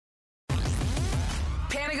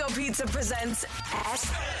Panago Pizza presents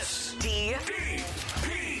SDP,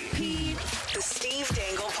 the Steve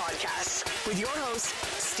Dangle Podcast, with your hosts,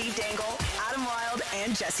 Steve Dangle, Adam Wilde,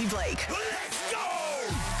 and Jesse Blake. Let's go!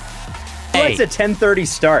 Hey. It's a 10:30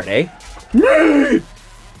 start, eh? Me!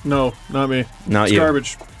 No, not me. Not it's you.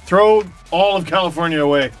 Garbage. Throw all of California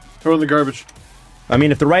away. Throw it in the garbage. I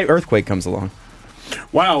mean, if the right earthquake comes along.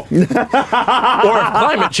 Wow. Or if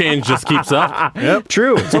climate change just keeps up. Yep.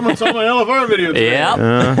 True. Someone saw my LFR video today. Yep.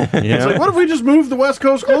 It's like, what if we just move the West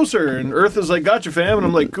Coast closer? And Earth is like, gotcha, fam. And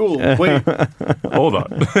I'm like, cool. Wait. Hold on.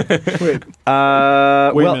 Wait. Wait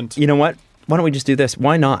a well, minute. you know what? Why don't we just do this?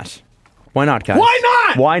 Why not? Why not, guys? Why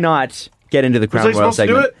not? Why not get into the Crown I Royal supposed to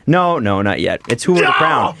do segment? it? No, not yet. It's Who Wore the No!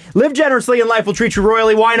 Crown. Live generously and life will treat you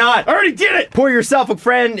royally. Why not? I already did it. Pour yourself a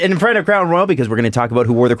friend of Crown Royal, because we're going to talk about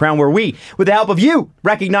Who Wore the Crown, where we, with the help of you,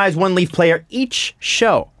 recognize one Leaf player each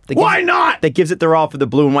show. Why not? That gives it their all for the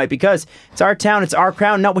blue and white, because it's our town, it's our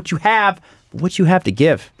crown, not what you have, but what you have to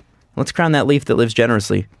give. Let's crown that Leaf that lives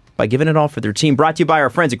generously by giving it all for their team. Brought to you by our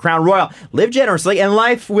friends at Crown Royal. Live generously and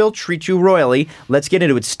life will treat you royally. Let's get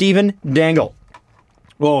into it. Stephen Dangle.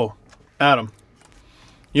 Whoa. Adam.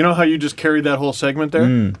 You know how you just carried that whole segment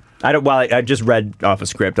there? I just read off a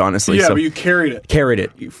script, honestly. Yeah, so but you carried it. carried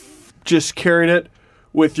it. You just carried it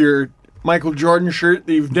with your Michael Jordan shirt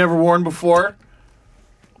that you've never worn before.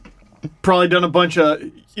 Probably done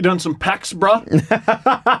you done some pecs, bruh. Is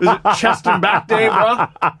it chest and back day,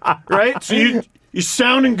 bruh? Right? So you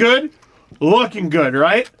sounding good, looking good,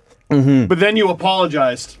 right? Mm-hmm. But then you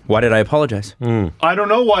apologized. Why did I apologize? I don't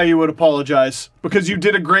know why you would apologize, because you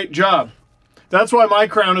did a great job. That's why my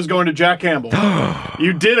crown is going to Jack Campbell.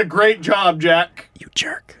 You did a great job, Jack. You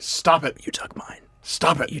jerk. Stop it. You took mine.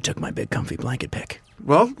 Stop it. You took my big comfy blanket pick.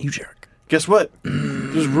 Well, You jerk. guess what?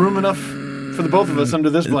 There's room enough for the both of us under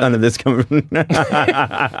this blanket. None of this coming.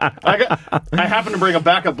 I happen to bring a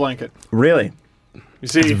backup blanket. Really? You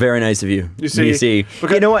see? It's very nice of you. You see?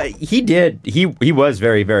 You know what? He did. He was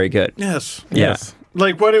very, very good. Yes. Yes.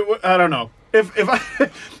 Like I don't know. If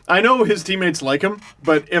I know his teammates like him,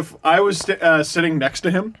 but if I was sitting next to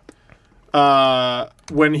him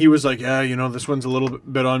when he was like, yeah, this one's a little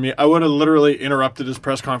bit on me, I would have literally interrupted his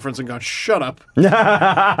press conference and gone, shut up.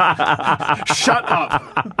 Shut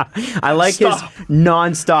up. I like Stop. his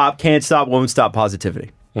non-stop, can't stop, won't stop positivity.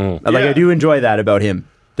 Yeah. I do enjoy that about him.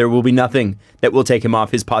 There will be nothing that will take him off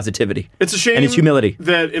his positivity. It's a shame and his humility.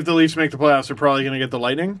 that if the Leafs make the playoffs, they're probably going to get the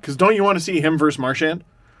Lightning. Because don't you want to see him versus Marchand?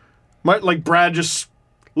 Like Brad just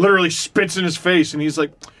literally spits in his face, and he's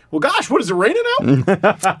like, well, gosh, what is it raining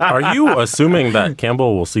out? Are you assuming that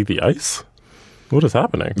Campbell will see the ice? What is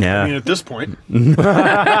happening? Yeah. I mean, at this point.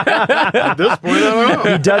 I don't know.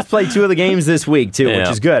 He does play 2 of the games this week too, which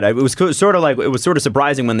is good. It was sort of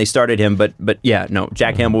surprising when they started him, but yeah, no,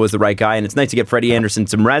 Jack Campbell was the right guy, and it's nice to get Freddie Anderson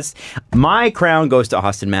some rest. My crown goes to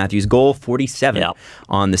Austin Matthews, goal 47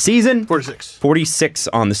 on the season, 46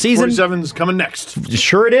 on the season. 47's coming next.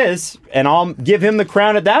 Sure it is, and I'll give him the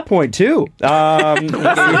crown at that point too. No,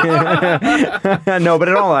 but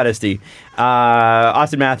in all honesty,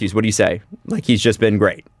 Austin Matthews, what do you say? Like, he's just been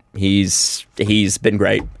great. He's been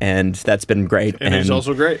great, and that's been great. And he's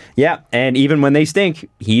also great. Yeah, and even when they stink,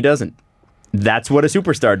 he doesn't. That's what a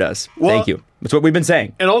superstar does. Well, Thank you. That's what we've been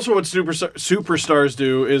saying. And also what superstars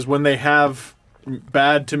do is when they have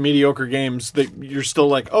bad to mediocre games, you're still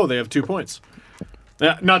like, oh, they have 2 points.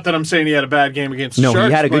 Not that I'm saying he had a bad game against the Sharks.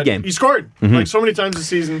 He had a good game. He scored. Like so many times this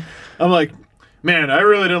season. I'm like, man, I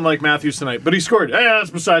really didn't like Matthews tonight, but he scored. That's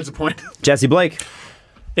besides the point. Jesse Blake.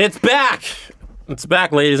 It's back. It's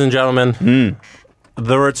back, ladies and gentlemen.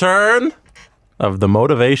 The return of the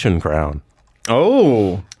motivation crown.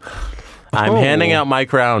 Oh. I'm handing out my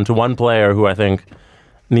crown to one player who I think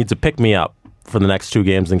needs to pick me up for the next 2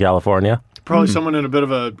 games in California. Probably someone in a bit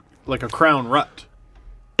of a crown rut.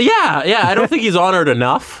 Yeah. I don't think he's honored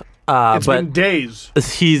enough. It's but been days.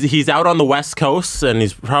 He's out on the West Coast, and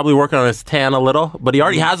he's probably working on his tan a little, but he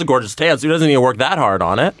already has a gorgeous tan, so he doesn't need to work that hard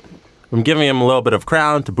on it. I'm giving him a little bit of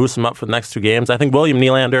crown to boost him up for the next 2 games. I think William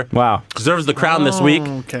Nylander deserves the crown this week.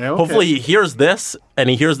 Okay. Hopefully he hears this, and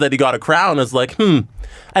he hears that he got a crown, and is like,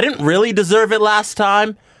 I didn't really deserve it last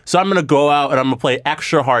time, so I'm going to go out and I'm going to play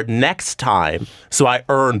extra hard next time, so I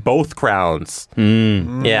earn both crowns.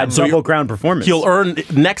 Yeah, so Double crown performance. He'll earn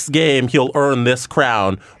next game. He'll earn this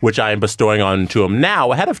crown, which I am bestowing onto him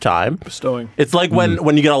now ahead of time. Bestowing. It's like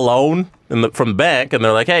when you get a loan from the bank, and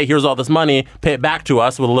they're like, "Hey, here's all this money. Pay it back to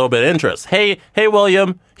us with a little bit of interest." Hey,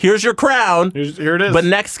 William, here's your crown. Here it is. But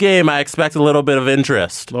next game, I expect a little bit of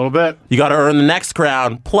interest. A little bit. You got to earn the next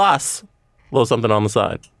crown plus a little something on the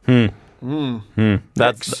side.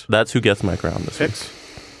 That's who gets my crown this week. Picks,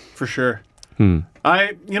 for sure.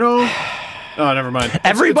 Oh, never mind.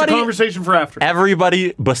 Everybody- it's a conversation for after.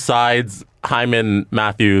 Everybody besides Hyman,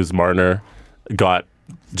 Matthews, Marner got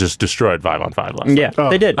just destroyed 5-on-5 last night. Yeah,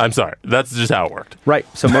 they did. I'm sorry. That's just how it worked. Right.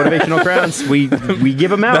 So motivational crowns, we give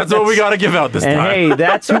them out. That's what we got to give out this And time. hey,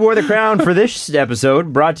 that's who wore the crown for this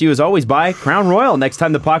episode. Brought to you as always by Crown Royal. Next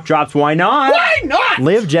time the puck drops, why not? Why not?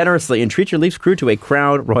 Live generously and treat your Leafs crew to a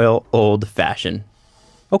Crown Royal Old Fashioned.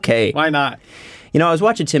 Okay. Why not? You know, I was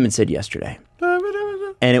watching Tim and Sid yesterday,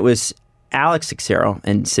 and it was Alex Sixero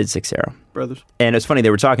and Sid Sixero. Brothers. And it's funny, they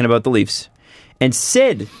were talking about the Leafs. And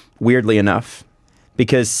Sid, weirdly enough,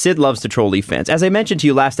 because Sid loves to troll Leaf fans. As I mentioned to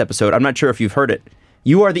you last episode, I'm not sure if you've heard it.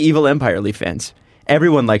 You are the evil empire, Leaf fans.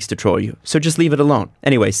 Everyone likes to troll you, so just leave it alone.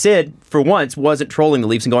 Anyway, Sid, for once, wasn't trolling the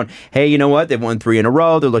Leafs and going, hey, you know what? They've won 3 in a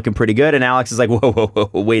row. They're looking pretty good. And Alex is like, whoa,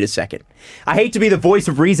 wait a second. I hate to be the voice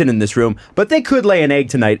of reason in this room, but they could lay an egg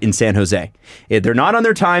tonight in San Jose. They're not on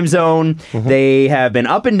their time zone. Mm-hmm. They have been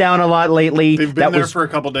up and down a lot lately. They've been there for a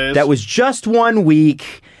couple days. That was just 1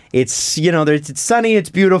 week. It's, it's sunny, it's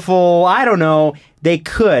beautiful. I don't know. They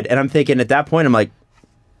could. And I'm thinking at that point, I'm like,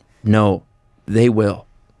 no, they will.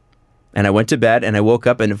 And I went to bed and I woke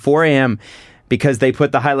up and at 4 a.m. because they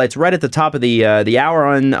put the highlights right at the top of the hour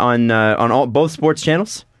on both sports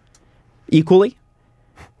channels equally.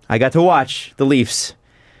 I got to watch the Leafs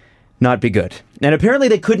not be good. And apparently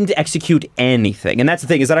they couldn't execute anything. And that's the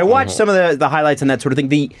thing, is that I watched some of the highlights and that sort of thing.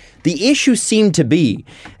 The issue seemed to be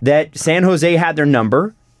that San Jose had their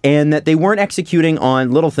number and that they weren't executing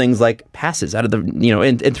on little things like passes out of the,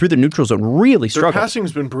 and through the neutral zone. Really struggled. Their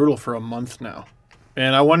passing's been brutal for a month now.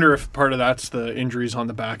 And I wonder if part of that's the injuries on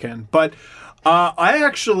the back end. But I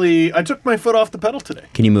took my foot off the pedal today.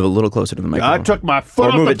 Can you move a little closer to the microphone? I took my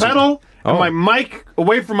foot off the pedal and my mic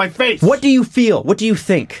away from my face. What do you feel? What do you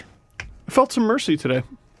think? I felt some mercy today.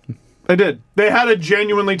 I did. They had a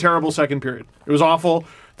genuinely terrible second period. It was awful.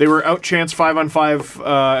 They were outchanced 5-on-5.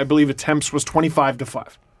 I believe attempts was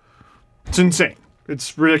 25-5. It's insane.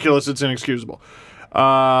 It's ridiculous. It's inexcusable.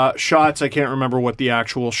 Shots, I can't remember what the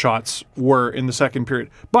actual shots were in the second period.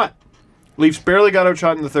 But Leafs barely got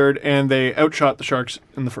outshot in the third, and they outshot the Sharks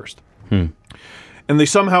in the first. And they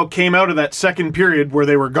somehow came out of that second period where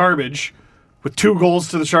they were garbage with 2 goals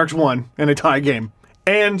to the Sharks 1 and a tie game.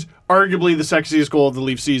 And arguably the sexiest goal of the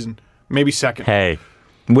Leafs season. Maybe second. Hey.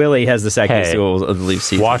 Willie has the second goal of the Leafs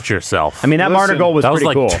season. Watch yourself. I mean, that Marner goal was pretty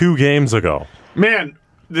cool. That was like 2 games ago. Man,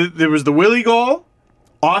 there was the Willie goal,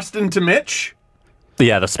 Austin to Mitch.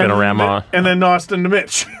 Yeah, the spinorama. And then Austin to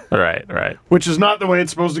Mitch. Right. Which is not the way it's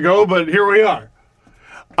supposed to go, but here we are.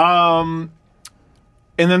 And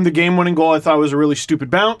then the game-winning goal I thought was a really stupid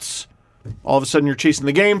bounce. All of a sudden you're chasing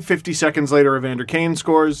the game. 50 seconds later, Evander Kane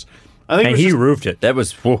scores. I think he roofed it. That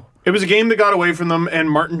was... Whoa. It was a game that got away from them, and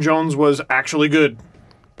Martin Jones was actually good.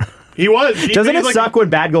 He was. Doesn't it suck when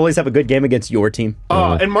bad goalies have a good game against your team?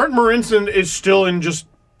 And Martin Marincin is still in just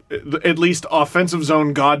at least offensive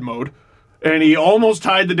zone god mode. And he almost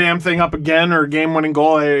tied the damn thing up again, or game-winning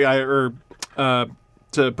goal, to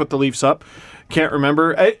put the Leafs up. Can't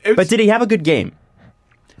remember. But did he have a good game?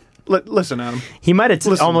 Listen, Adam. He might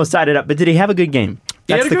have almost tied it up, but did he have a good game?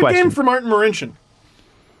 That's the question. He had a good game for Martin Marincin.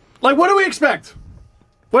 Like, what do we expect?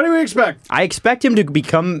 What do we expect? I expect him to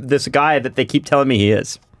become this guy that they keep telling me he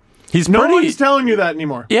is. No one's telling you that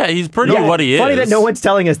anymore. Yeah, he's pretty what he is. Funny that no one's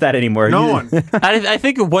telling us that anymore. No one. I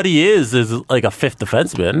think what he is like a 5th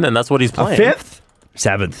defenseman, and that's what he's playing. A 5th?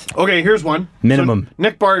 7th. Okay, here's one. Minimum. So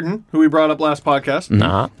Nick Barden, who we brought up last podcast,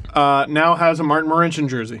 now has a Martin Marincin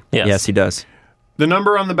jersey. Yes, he does. The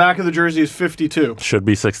number on the back of the jersey is 52. Should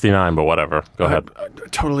be 69, but whatever. Go ahead. I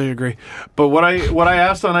totally agree. But what I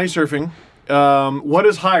asked on ice surfing, what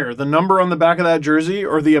is higher, the number on the back of that jersey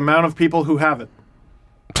or the amount of people who have it?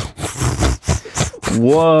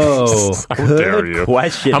 Whoa. How dare you.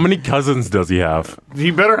 Question. How many cousins does he have? He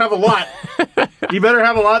better have a lot. He better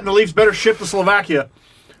have a lot, and the Leafs better ship to Slovakia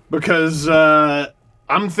because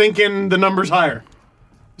I'm thinking the number's higher.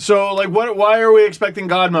 So, like, why are we expecting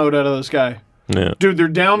God mode out of this guy? Yeah. Dude, they're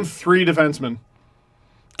down 3 defensemen.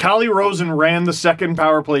 Callie Rosen ran the second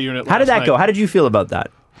power play unit How did that night. go? How did you feel about that?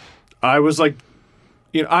 I was like,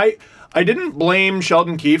 I didn't blame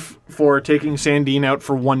Sheldon Keefe for taking Sandin out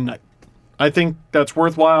for 1 night. I think that's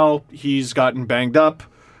worthwhile. He's gotten banged up.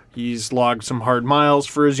 He's logged some hard miles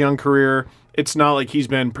for his young career. It's not like he's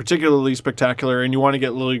been particularly spectacular, and you want to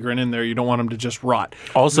get Liljegren in there. You don't want him to just rot.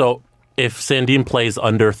 Also, if Sandin plays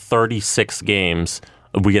under 36 games,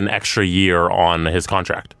 we get an extra year on his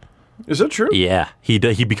contract. Is that true? Yeah, he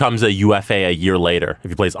becomes a UFA a year later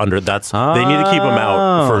if he plays under. They need to keep him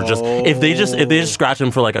out for just if they just scratch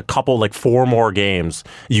him for like a couple, like 4 more games,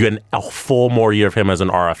 you get a full more year of him as an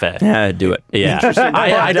RFA. Yeah, do it. Yeah,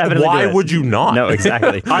 Why would you not? No,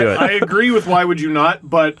 exactly. Do it. I agree with why would you not,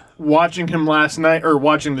 but watching him last night or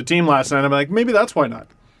watching the team last night, I'm like, maybe that's why not.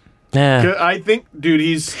 Yeah. I think, dude,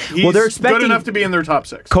 he's they're expecting good enough to be in their top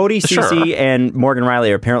 6. Cody Ceci and Morgan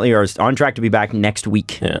Riley apparently are on track to be back next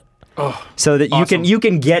week. Yeah. Oh, so that awesome. you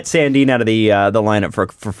can get Sandin out of the lineup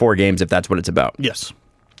for 4 games if that's what it's about. Yes.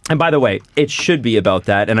 And by the way, it should be about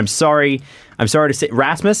that. And I'm sorry to say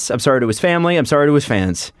Rasmus. I'm sorry to his family. I'm sorry to his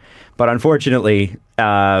fans. But unfortunately,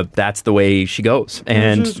 that's the way she goes.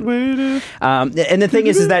 And the thing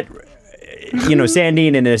is that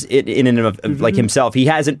Sandin in and of like himself, he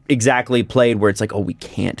hasn't exactly played where it's like, oh, we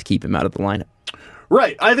can't keep him out of the lineup.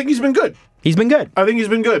 Right. I think he's been good. He's been good. I think he's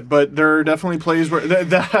been good, but there are definitely plays where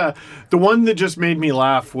the one that just made me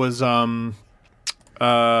laugh was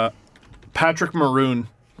Patrick Maroon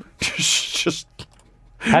just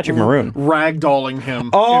Patrick Maroon ragdolling him.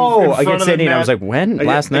 Oh, in against Sandin. I was like, when?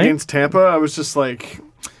 Last night? Against Tampa, I was just like,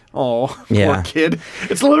 oh, yeah. Poor kid.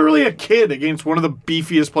 It's literally a kid against one of the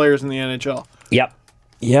beefiest players in the NHL.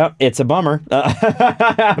 Yep, it's a bummer.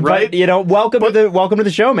 Right? But, welcome to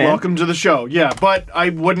the show, man. Welcome to the show. Yeah, but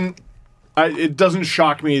it doesn't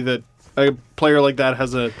shock me that a player like that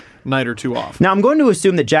has a night or 2 off. Now, I'm going to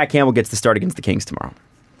assume that Jack Campbell gets the start against the Kings tomorrow.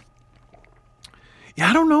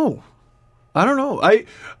 Yeah, I don't know. I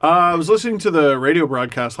was listening to the radio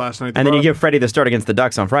broadcast last night. And then you give Freddie the start against the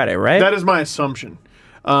Ducks on Friday, right? That is my assumption.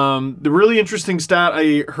 The really interesting stat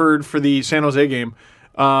I heard for the San Jose game,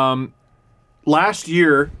 last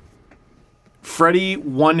year, Freddie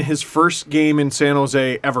won his first game in San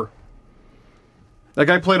Jose ever. That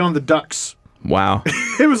guy played on the Ducks. Wow.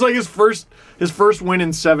 It was like his first win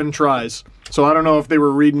in 7 tries. So I don't know if they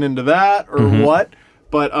were reading into that or what.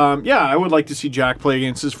 But I would like to see Jack play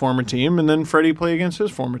against his former team and then Freddie play against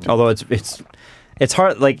his former team. Although it's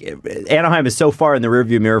hard. Like Anaheim is so far in the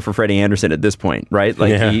rearview mirror for Freddie Anderson at this point, right?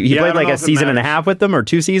 Like he played like a season and a half with them or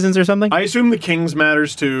 2 seasons or something. I assume the Kings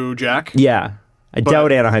matters to Jack. Yeah, I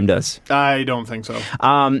doubt Anaheim does. I don't think so.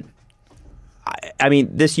 I mean,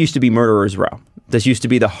 this used to be Murderer's Row. This used to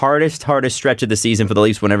be the hardest stretch of the season for the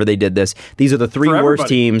Leafs whenever they did this. These are the 3 worst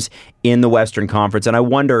teams in the Western Conference, and I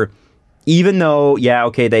wonder, even though,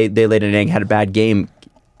 they laid an egg, had a bad game,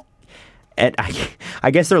 and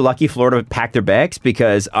I guess they're lucky Florida packed their bags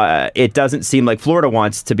because it doesn't seem like Florida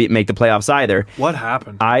wants to make the playoffs either. What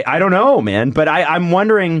happened? I don't know, man, but I'm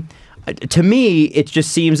wondering. To me, it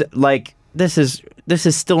just seems like this is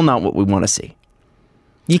still not what we want to see.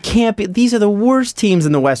 You can't be. These are the worst teams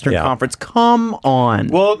in the Western Conference. Come on.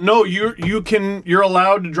 Well, no, you're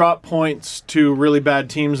allowed to drop points to really bad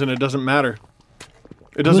teams, and it doesn't matter.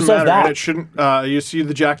 It doesn't matter. That? And it shouldn't. You see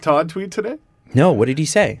the Jack Todd tweet today? No, what did he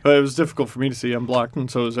say? It was difficult for me to see. I'm blocked, and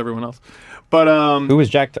so is everyone else. But who is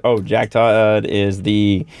Jack? Jack Todd is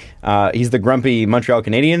he's the grumpy Montreal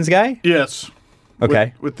Canadiens guy. Yes.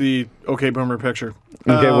 Okay. With the OK Boomer picture.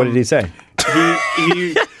 Okay, what did he say?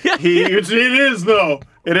 It is though.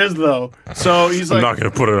 It is though. So he's like, I'm not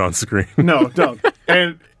going to put it on screen. No, don't.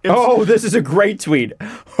 And this is a great tweet. Adam,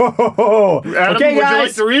 okay, would guys. you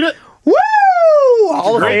like to read it? Woo!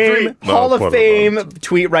 Hall of Fame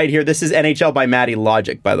tweet right here. This is NHL by Matty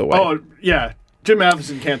Logic, by the way. Oh, yeah. Jim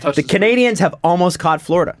Matheson can't touch the Canadiens have almost caught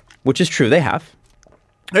Florida, which is true. They have.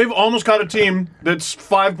 They've almost caught a team that's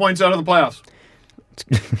 5 points out of the playoffs.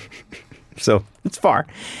 So it's far.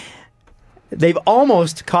 They've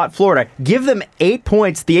almost caught Florida. Give them 8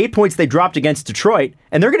 points, the 8 points they dropped against Detroit,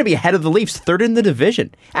 and they're going to be ahead of the Leafs, 3rd in the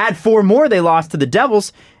division. Add 4 more they lost to the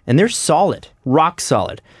Devils, and they're solid, rock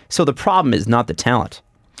solid. So the problem is not the talent.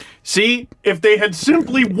 See, if they had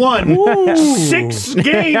simply won 6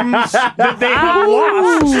 games that they had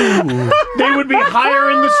lost, they would be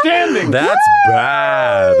higher in the standings. That's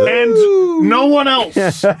bad. And no one else.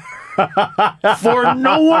 For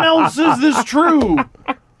no one else is this true.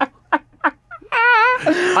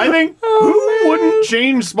 I think who wouldn't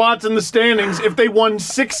change spots in the standings if they won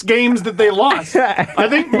 6 games that they lost? I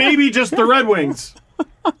think maybe just the Red Wings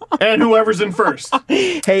and whoever's in first.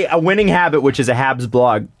 Hey, A Winning Habit, which is a Habs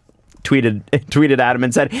blog, tweeted Adam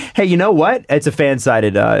and said, hey, you know what? It's a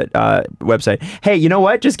fan-sided website. Hey, you know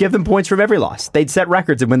what? Just give them points from every loss. They'd set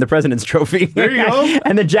records and win the President's Trophy. There you go.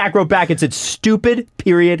 And then Jack wrote back and said, stupid,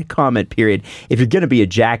 period, comment, period. If you're going to be a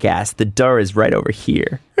jackass, the door is right over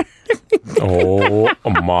here. Oh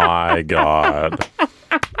my God.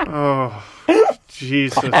 Oh.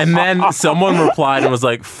 Jesus. And then someone replied and was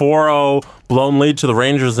like, 4-0 blown lead to the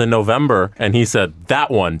Rangers in November. And he said,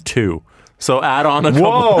 that one too. So add on a couple.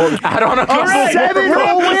 Whoa. Add on a couple. right. 7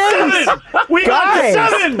 whole wins. We got Guys.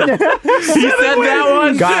 7. He said that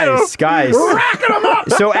one too. Guys. Racking them up.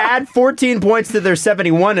 So add 14 points to their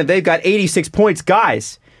 71, and they've got 86 points.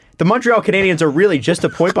 Guys, the Montreal Canadiens are really just a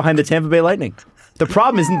point behind the Tampa Bay Lightning. The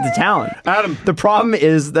problem isn't the talent. Adam. The problem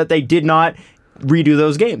is that they did not redo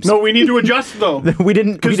those games. No, we need to adjust, though. we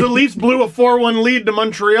didn't. Because the Leafs blew a 4-1 lead to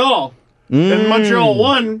Montreal. And Montreal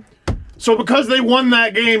won. So because they won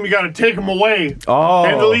that game, you got to take them away. Oh.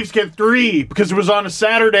 And the Leafs get 3 because it was on a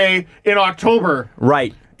Saturday in October.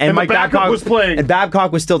 Right. And Mike Babcock Babcock was playing. And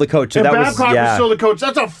Babcock was still the coach. So And that Babcock was still the coach.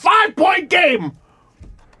 That's a 5-point game.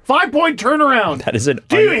 5-point turnaround. That is an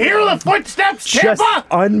Do you hear the footsteps, Just Tampa?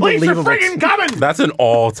 unbelievable. Leafs are friggin' coming. That's an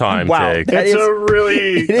all-time Wow. take. That It's is- a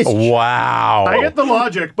really... It is. Wow. I get the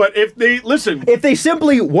logic, but if they... Listen, If they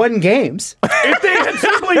simply won games, if they had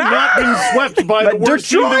simply not been swept by the But worst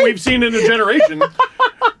team that Detroit- we've seen in a generation,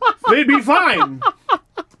 they'd be fine.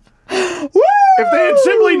 If they had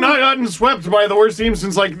simply not gotten swept by the worst team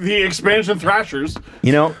since, like, the expansion Thrashers,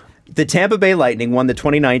 you know, the Tampa Bay Lightning won the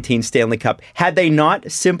 2019 Stanley Cup had they not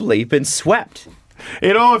simply been swept.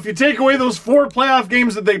 you know, if you take away those 4 playoff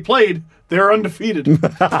games that they played, they're undefeated.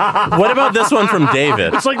 What about this one from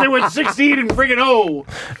David? It's like they went 16 and friggin'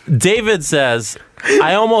 0. David says,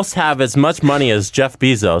 I almost have as much money as Jeff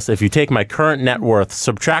Bezos. If you take my current net worth,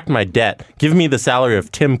 subtract my debt, give me the salary of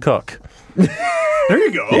Tim Cook. There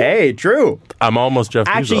you go. Hey, true. I'm almost Jeff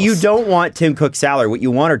Bezos. Actually, you don't want Tim Cook's salary. What you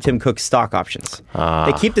want are Tim Cook's stock options.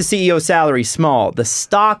 They keep the CEO's salary small. The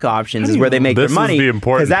stock options is where they make their This is money. the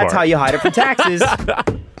important that's part. how you hide it for taxes.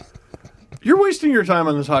 You're wasting your time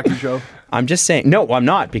on this hockey show. I'm just saying. No, I'm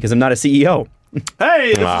not, because I'm not a E CEO.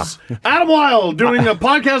 Hey, this is Adam Wilde doing a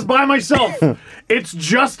podcast by myself. It's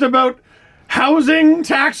just about housing,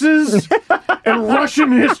 taxes, and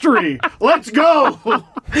Russian history. Let's go.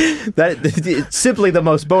 It's simply the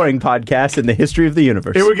most boring podcast in the history of the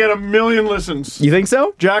universe. It would get 1 million listens. You think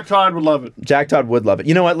so? Jack Todd would love it. Jack Todd would love it.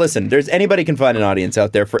 You know what? Listen, anybody can find an audience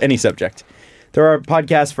out there for any subject. There are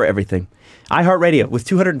podcasts for everything. iHeartRadio with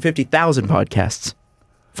 250,000 podcasts.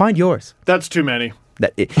 Find yours. That's too many.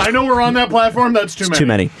 It's I know we're on that platform. That's too many. too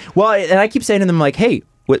many. Well, and I keep saying to them, like, hey,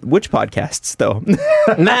 which podcasts, though?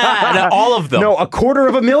 Nah, all of them. No,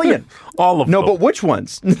 250,000. All of No, them. but which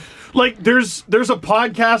ones? Like, there's a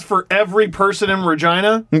podcast for every person in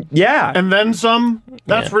Regina, Yeah. and then some.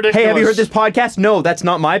 That's ridiculous. Hey, have you heard this podcast? No, that's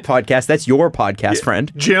not my podcast. That's your podcast,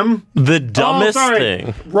 friend. Jim? The dumbest oh, sorry.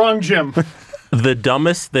 thing. Wrong Jim. The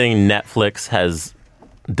dumbest thing Netflix has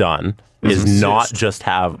done is not just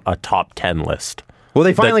have a top 10 list. Well,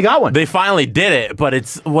 they finally got one. They finally did it, but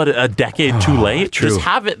it's, a decade too late? true. Just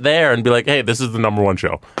have it there and be like, hey, this is the #1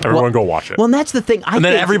 show. Everyone go watch it. Well, and that's the thing. and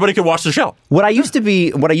then everybody can watch the show. What I used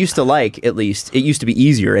to like, at least, it used to be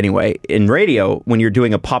easier anyway, in radio, when you're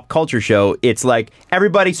doing a pop culture show, it's like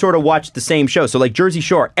everybody sort of watched the same show. So like Jersey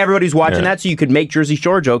Shore, everybody's watching that, so you could make Jersey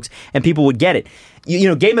Shore jokes and people would get it. You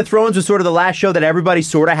know, Game of Thrones was sort of the last show that everybody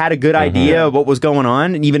sort of had a good idea of what was going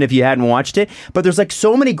on, even if you hadn't watched it. But there's like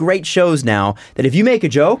so many great shows now that if you make a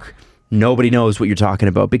joke, nobody knows what you're talking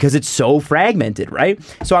about because it's so fragmented, right?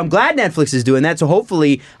 So I'm glad Netflix is doing that. So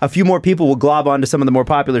hopefully a few more people will glob onto some of the more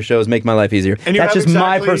popular shows, make my life easier. And you That's have just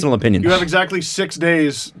my exactly- personal opinion. You have exactly 6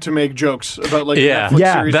 days to make jokes about like Yeah,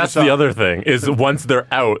 Netflix series. that's you the saw. other thing, is once they're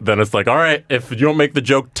out, then it's like, all right, if you don't make the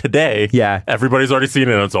joke today, everybody's already seen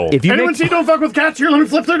it and it's old. If you Anyone make, see Don't Fuck With Cats here? Let me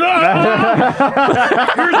flip their Here's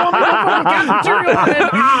Don't Fuck With Cats material.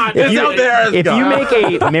 It's out there. It's if you gone.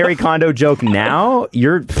 make a Mary Kondo joke now,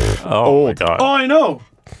 you're Oh, old. my God. Oh, I know.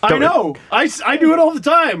 I know. I do it all the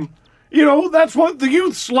time. You know, that's what the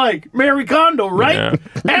youth's like. Mary Kondo, right?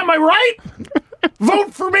 Yeah. Am I right?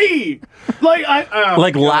 Vote for me.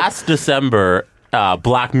 Like, Last December,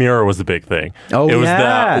 Black Mirror was the big thing. Oh, it was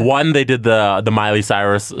yeah. the one they did the Miley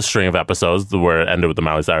Cyrus string of episodes where it ended with the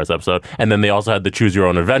Miley Cyrus episode, and then they also had the Choose Your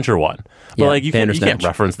Own Adventure one. But Yeah, you can't Bandersnatch.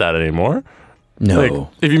 reference that anymore. No. Like,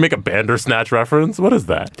 if you make a Bandersnatch reference, what is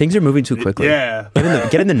that? Things are moving too quickly. yeah.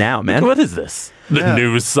 Get in the now, man. What is this? The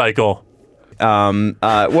news cycle.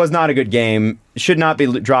 Was not a good game. Should not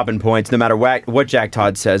be dropping points, no matter what Jack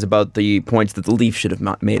Todd says about the points that the Leafs should have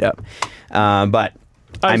not made up. But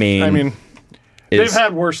I mean, they've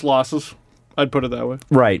had worse losses. I'd put it that way.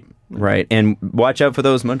 right, and watch out for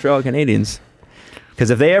those Montreal Canadiens, because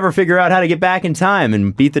if they ever figure out how to get back in time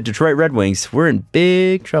and beat the Detroit Red Wings, we're in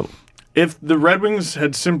big trouble. If the Red Wings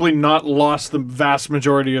had simply not lost the vast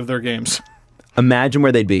majority of their games. Imagine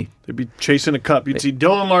where they'd be. They'd be chasing a cup. You'd see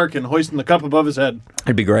Dylan Larkin hoisting the cup above his head.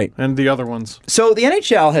 It'd be great. And the other ones. So the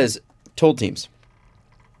NHL has told teams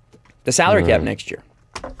the salary cap next year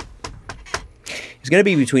is going to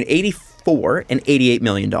be between $84 and $88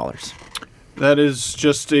 million. That is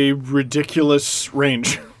just a ridiculous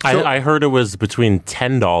range. I heard it was between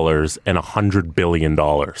 $10 and $100 billion.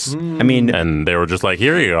 I mean, And they were just like,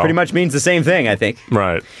 here you go. pretty much means the same thing, I think.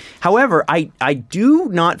 Right. However, I do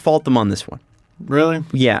not fault them on this one. Really?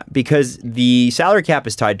 Yeah, because the salary cap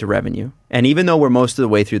is tied to revenue. And even though we're most of the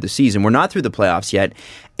way through the season, we're not through the playoffs yet.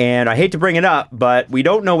 And I hate to bring it up, but we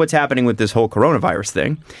don't know what's happening with this whole coronavirus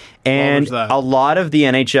thing. And a lot of the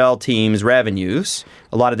NHL teams' revenues,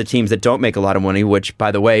 a lot of the teams that don't make a lot of money, which, by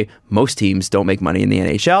the way, most teams don't make money in the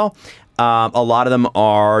NHL, a lot of them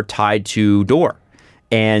are tied to door.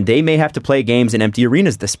 And they may have to play games in empty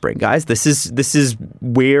arenas this spring, guys. This is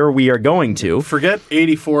where we are going to. Forget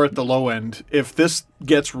 84 at the low end. If this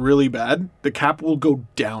gets really bad, the cap will go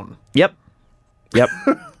down. Yep.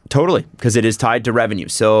 Totally, because it is tied to revenue.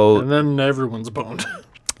 So And then everyone's boned.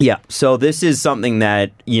 yeah, so this is something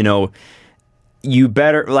that, you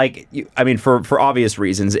better, for obvious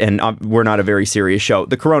reasons, and we're not a very serious show,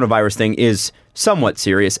 the coronavirus thing is somewhat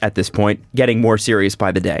serious at this point, getting more serious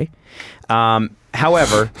by the day.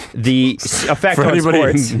 However, the effect For on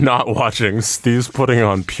anybody sports... not watching, Steve's putting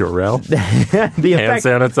on Purell. the Hand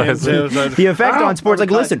sanitizer. The effect on sports,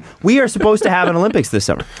 listen, we are supposed to have an Olympics this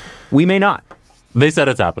summer. We may not. They said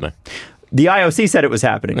it's happening. The IOC said it was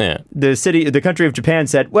happening. Yeah. The country of Japan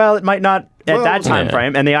said, well, it might not at that time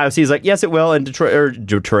frame. And the IOC is like, yes, it will. And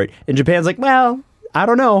Detroit. And Japan's like, well, I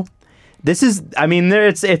don't know. This is,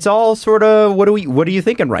 it's all sort of, what are you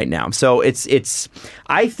thinking right now? So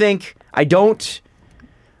I think, I don't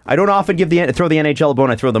often throw the NHL a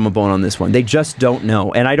bone. I throw them a bone on this one. They just don't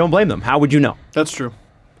know. And I don't blame them. How would you know? That's true.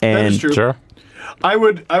 And that is true. Sure. I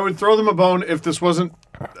would throw them a bone if this wasn't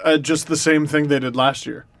just the same thing they did last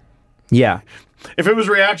year. Yeah. If it was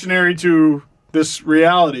reactionary to this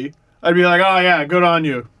reality, I'd be like, oh yeah, good on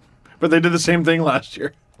you. But they did the same thing last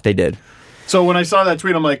year. They did. So when I saw that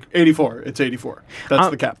tweet, I'm like, 84. It's 84. That's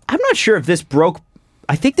the cap. I'm not sure if this broke.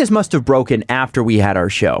 I think this must have broken after we had our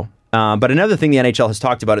show. But another thing the NHL has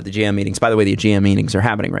talked about at the GM meetings, by the way, the GM meetings are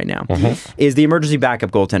happening right now, is the emergency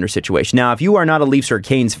backup goaltender situation. Now, if you are not a Leafs or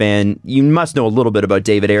Canes fan, you must know a little bit about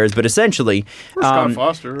David Ayres, but essentially... Or Scott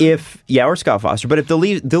Foster. Or Scott Foster. But if the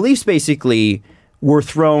Leafs basically were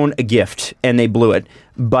thrown a gift and they blew it,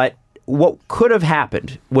 but what could have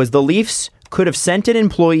happened was the Leafs could have sent an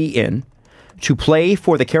employee in to play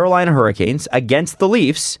for the Carolina Hurricanes against the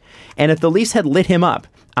Leafs, and if the Leafs had lit him up,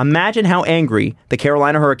 imagine how angry the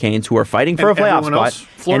Carolina Hurricanes, who are fighting for a playoff spot,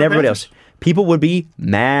 and everybody else, people would be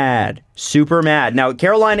mad, super mad. Now,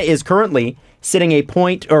 Carolina is currently sitting 3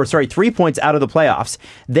 points out of the playoffs.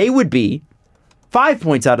 They would be 5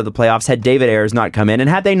 points out of the playoffs had David Ayres not come in, and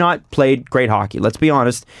had they not played great hockey. Let's be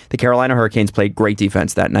honest, the Carolina Hurricanes played great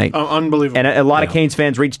defense that night. Unbelievable. And a lot of Canes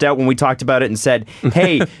fans reached out when we talked about it and said,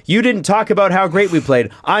 hey, you didn't talk about how great we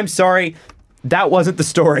played. I'm sorry. That wasn't the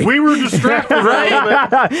story. We were distracted, right?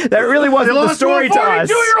 That really wasn't the story to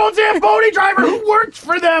us. 42-year-old Zamboni driver who works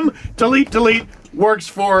for them. Delete. Works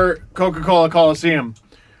for Coca-Cola Coliseum.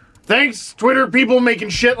 Thanks, Twitter people making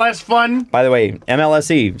shit less fun. By the way,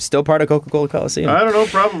 MLSE, still part of Coca-Cola Coliseum. I don't know,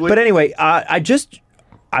 probably. But anyway, I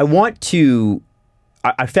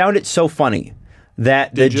found it so funny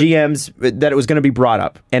that GMs, that it was going to be brought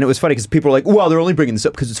up. And it was funny because people were like, well, they're only bringing this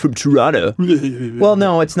up because it's from Toronto. Well,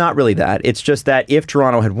 no, it's not really that. It's just that if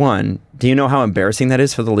Toronto had won, do you know how embarrassing that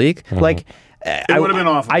is for the league? It would have been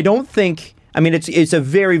awful. I don't think, it's a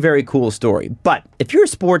very, very cool story. But if you're a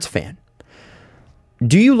sports fan,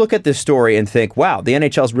 do you look at this story and think, wow, the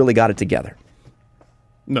NHL's really got it together?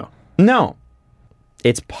 No.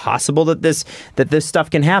 It's possible that this stuff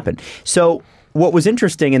can happen. So what was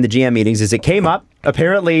interesting in the GM meetings is it came up.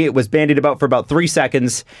 Apparently, it was bandied about for about 3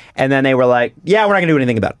 seconds, and then they were like, yeah, we're not going to do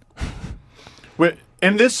anything about it.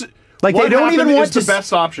 And this... Like, they don't even want the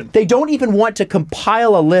best option. They don't even want to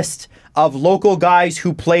compile a list of local guys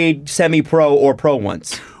who played semi-pro or pro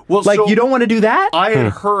once. Well, so you don't want to do that? I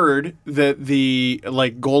had heard that the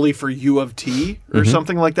goalie for U of T or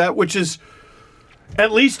something like that, which is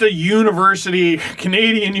at least a university,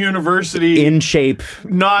 Canadian university, in shape,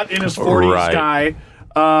 not in his 40s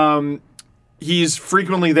guy. He's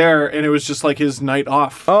frequently there, and it was just like his night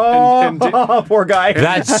off. Oh, poor guy.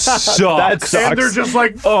 That sucks. That sucks. And they're just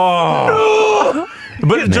like, no!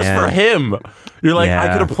 But just for him, you're like,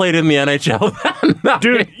 I could have played in the NHL that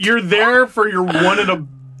dude, you're there for your 1 in a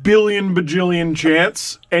billion bajillion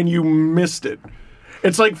chance, and you missed it.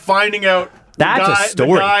 It's like finding out that's a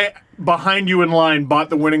story. The guy behind you in line bought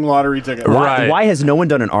the winning lottery ticket. Right. Why has no one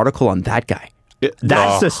done an article on that guy?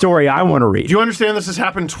 That's the story I want to read. Do you understand this has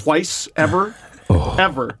happened twice ever?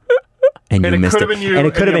 Ever. And it missed could have been you, And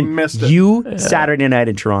it could have and been you missed it. you Saturday night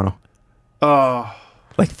in Toronto.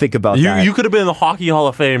 Like, think about that. You could have been in the Hockey Hall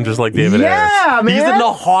of Fame just like David Yeah, Ayres. man. He's in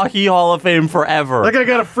the Hockey Hall of Fame forever. That guy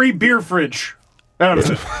got a free beer fridge out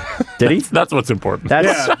of it. Did he? That's what's important.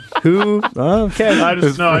 That's Yeah. who? Okay. I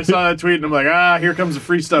saw that tweet and I'm like, here comes the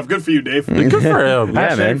free stuff. Good for you, Dave. Good for him. Yeah,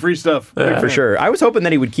 Hashtag man. free stuff. For sure. I was hoping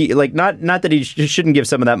that he would keep, like, not that he shouldn't give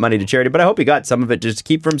some of that money to charity, but I hope he got some of it just to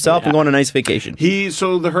keep for himself and go on a nice vacation.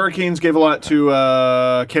 So the Hurricanes gave a lot to,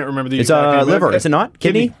 can't remember the It's exact name. liver, is it not?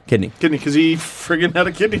 Kidney? Kidney. Kidney, because he friggin' had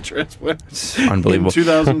a kidney transplant. Unbelievable. In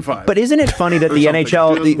 2005. But isn't it funny that the something.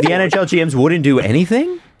 NHL, the NHL GMs wouldn't do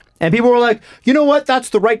anything? And people were like, you know what? That's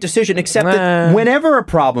the right decision. Except that whenever a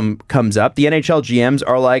problem comes up, the NHL GMs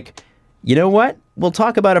are like, you know what? We'll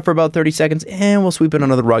talk about it for about 30 seconds and we'll sweep it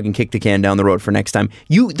under the rug and kick the can down the road for next time.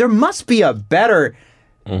 There must be a better,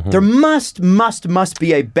 there must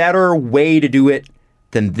be a better way to do it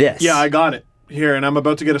than this. Yeah, I got it here, and I'm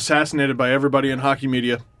about to get assassinated by everybody in hockey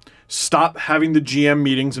media. Stop having the GM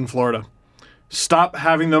meetings in Florida. Stop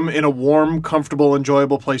having them in a warm, comfortable,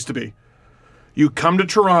 enjoyable place to be. You come to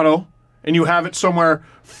Toronto, and you have it somewhere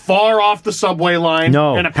far off the subway line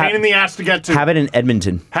and a pain in the ass to get to. Have it in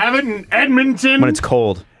Edmonton. Have it in Edmonton. When it's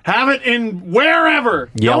cold. Have it in wherever.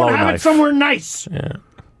 Don't have it somewhere nice. Yeah.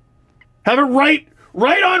 Have it right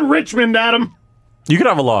on Richmond, Adam. You could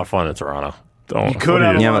have a lot of fun in Toronto. You could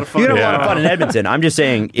have a lot of fun. You could have a lot of fun in Edmonton. I'm just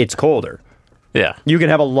saying it's colder. Yeah. You can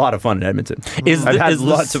have a lot of fun in Edmonton. I've had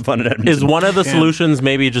lots of fun in Edmonton. Is one of the solutions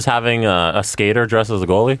maybe just having a skater dress as a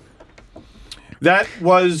goalie? That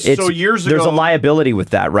was years ago. There's a liability with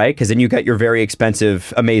that, right? Because then you got your very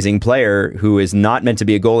expensive, amazing player who is not meant to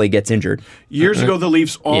be a goalie gets injured. Years ago, the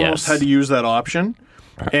Leafs almost had to use that option.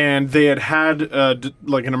 And they had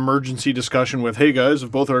like an emergency discussion with, hey guys, if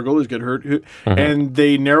both our goalies get hurt, and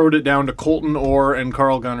they narrowed it down to Colton Orr and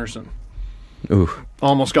Carl Gunnarsson. Ooh.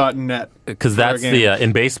 Almost got in net. Because that's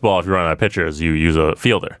in baseball, if you run out of pitchers, you use a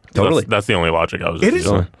fielder. So Totally. That's the only logic I was It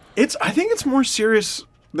using. is. I think it's more serious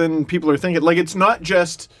than people are thinking. Like, it's not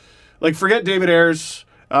just like, forget David Ayres.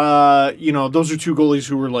 Those are two goalies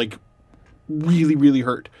who were like really, really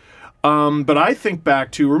hurt. But I think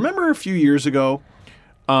back to, remember a few years ago,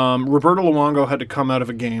 Roberto Luongo had to come out of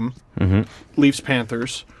a game, Leafs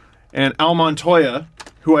Panthers, and Al Montoya,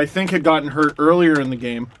 who I think had gotten hurt earlier in the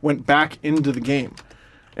game, went back into the game.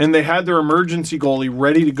 And they had their emergency goalie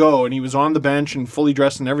ready to go, and he was on the bench and fully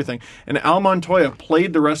dressed and everything. And Al Montoya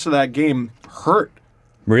played the rest of that game hurt.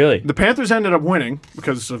 Really? The Panthers ended up winning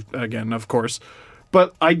because of, again, of course.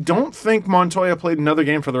 But I don't think Montoya played another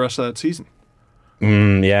game for the rest of that season.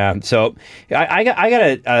 Yeah. So I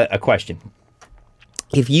got a question.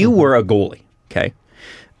 If you were a goalie, okay,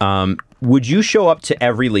 would you show up to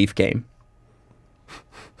every Leaf game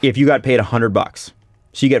if you got paid $100?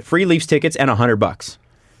 So you get free Leafs tickets and $100,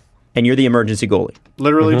 and you're the emergency goalie.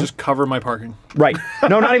 Literally just cover my parking. Right.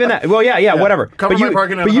 No, not even that. Well, yeah, whatever. Cover my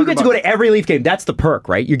parking and but you get to $100. go to every Leaf game. That's the perk,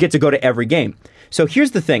 right? You get to go to every game. So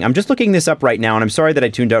here's the thing. I'm just looking this up right now, and I'm sorry that I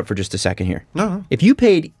tuned out for just a second here. No. If you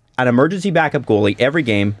paid an emergency backup goalie every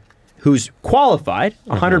game who's qualified,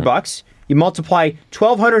 $100, you multiply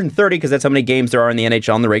 1,230, because that's how many games there are in the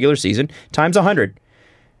NHL in the regular season, times 100.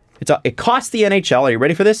 It costs the NHL, are you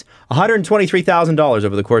ready for this? $123,000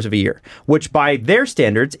 over the course of a year, which by their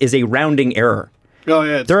standards is a rounding error. Oh,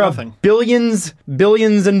 yeah, it's They're nothing. a billions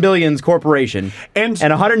and billions corporation. And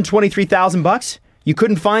 $123,000, you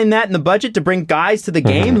couldn't find that in the budget to bring guys to the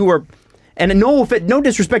game who are, and no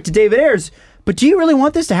disrespect to David Ayres, but do you really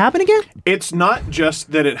want this to happen again? It's not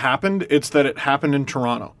just that it happened, it's that it happened in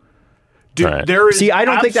Toronto. Right. There is See, I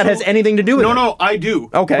don't think that has anything to do with it. No, I do.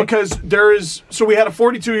 Okay. Because there is... So we had a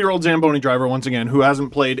 42-year-old Zamboni driver, once again, who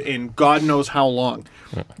hasn't played in God knows how long.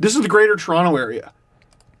 This is the greater Toronto area.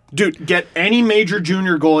 Dude, get any major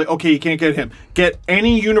junior goalie, okay, you can't get him. Get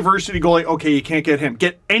any university goalie, okay, you can't get him.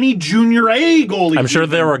 Get any junior A goalie. I'm sure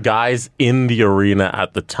there were guys in the arena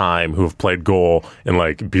at the time who have played goal in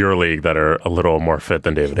like beer league that are a little more fit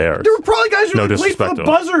than David Ayres. There were probably guys who No played for disrespect the to him.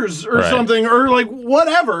 Buzzers or Right. something, or like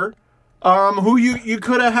whatever, who you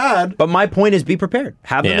could have had. But my point is, be prepared.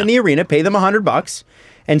 Have them Yeah. in the arena, pay them $100,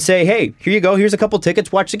 and say, hey, here you go, here's a couple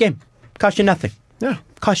tickets, watch the game. Cost you nothing. Yeah.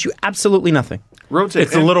 Cost you absolutely nothing. Rotate.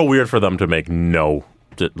 It's a little weird for them to make no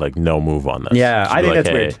move on this. Yeah, Just I be think like, that's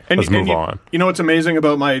hey, weird. Let's move on. You know what's amazing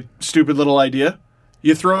about my stupid little idea?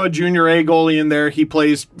 You throw a junior A goalie in there. He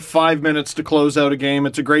plays 5 minutes to close out a game.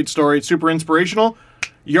 It's a great story. It's super inspirational.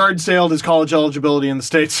 Yard sailed his college eligibility in the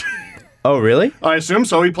States. Oh, really? I assume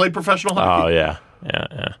so. He played professional hockey. Oh,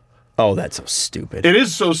 yeah. Oh, that's so stupid. It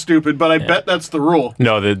is so stupid, but I bet that's the rule.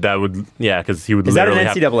 No, that would, because he would Is that an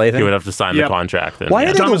literally NCAA thing? He would have to sign the contract. And, Why are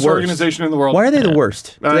they the Dumbest worst? organization in the world. Why are they the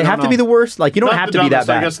worst? Do they have to be the worst? Like, you don't Not have the to be that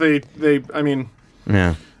dumbest. bad. I guess I mean,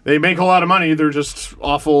 Yeah. they make a lot of money. They're just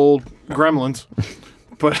awful gremlins.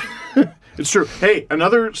 But it's true. Hey,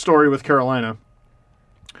 another story with Carolina.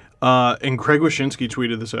 And Craig Wyshynski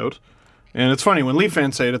tweeted this out. And it's funny, when Leaf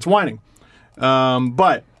fans say it, it's whining.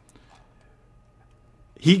 But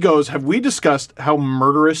he goes, have we discussed how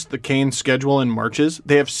murderous the Canes schedule in March is?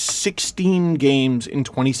 They have 16 games in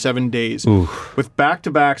 27 days. Oof. With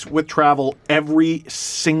back-to-backs, with travel every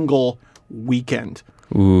single weekend.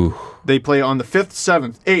 Ooh. They play on the 5th,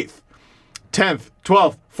 7th, 8th, 10th,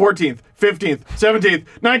 12th, 14th, 15th, 17th,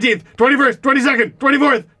 19th, 21st, 22nd,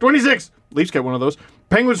 24th, 26th. Leafs get one of those.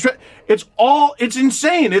 Penguins, it's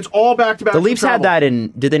insane. It's all back-to-back. The Leafs had that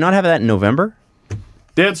did they not have that in November?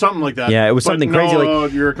 They had something like that. Yeah, it was But something crazy. No,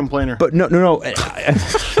 Like, you're a complainer. but no.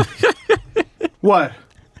 What?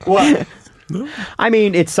 I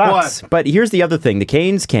mean, it sucks. What? But here's the other thing: the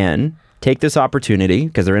Canes can take this opportunity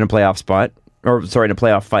because they're in a playoff spot, in a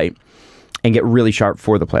playoff fight, and get really sharp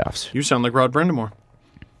for the playoffs. You sound like Rod Brindamore.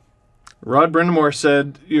 Rod Brindamore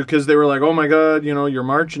said, because they were like, oh my God, you're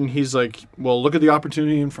March, and he's like, well, look at the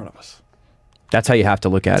opportunity in front of us. That's how you have to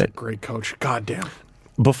look at it. Great coach. God damn.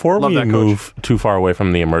 Before Love we that move too far away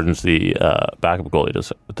from the emergency backup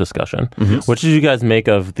goalie discussion, what did you guys make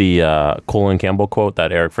of the Colin Campbell quote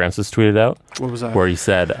that Eric Francis tweeted out? What was that? Where he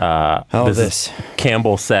said,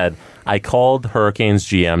 Campbell said, I called Hurricanes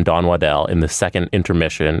GM Don Waddell in the second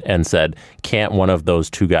intermission and said, can't one of those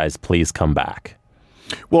two guys please come back?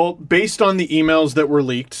 Well, based on the emails that were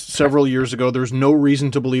leaked several years ago, there's no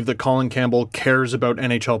reason to believe that Colin Campbell cares about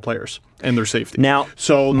NHL players and their safety. Now,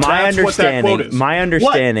 so my that's what that quote is.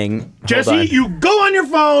 understanding, Jesse, you go on your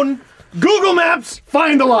phone, Google Maps,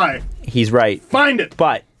 find the lie. He's right. Find it.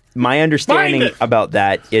 But my understanding about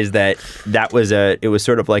that is that it was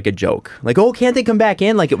sort of like a joke. Like, oh, can't they come back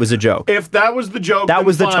in? Like it was a joke. If that was the joke, that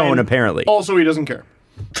was the fine. tone, apparently. Also, he doesn't care.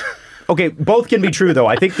 Okay, both can be true, though.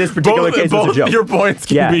 I think this particular case was a joke. Your points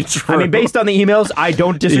can be true. I mean, based on the emails, I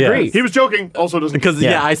don't disagree. He was joking. Also doesn't Because,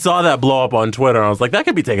 I saw that blow up on Twitter, and I was like, that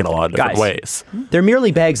could be taken a lot of different ways. They're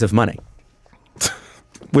merely bags of money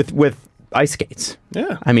with ice skates.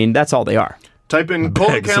 Yeah. I mean, that's all they are. Type in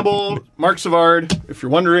Colin Campbell, Mark Savard, if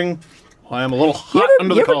you're wondering why I'm a little hot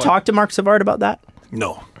under the You ever collar. talk to Mark Savard about that?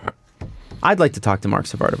 No. I'd like to talk to Mark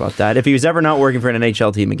Savard about that. If he was ever not working for an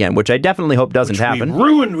NHL team again, which I definitely hope doesn't happen.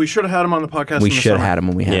 We should have had him on the podcast. We should have had him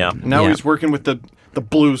when we had him. Now he's working with the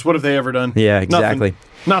Blues. What have they ever done? Yeah, exactly.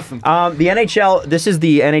 Nothing. The NHL, this is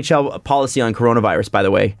the NHL policy on coronavirus, by the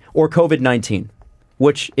way, or COVID-19,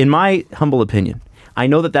 which, in my humble opinion, I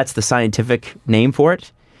know that that's the scientific name for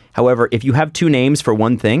it. However, if you have two names for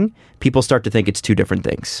one thing, people start to think it's two different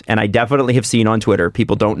things. And I definitely have seen on Twitter,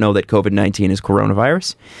 people don't know that COVID-19 is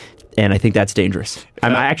coronavirus. And I think that's dangerous.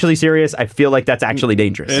 I'm actually serious. I feel like that's actually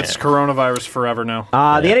dangerous. It's coronavirus forever now.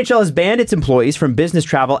 The NHL has banned its employees from business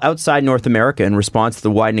travel outside North America in response to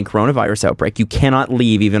the widening coronavirus outbreak. You cannot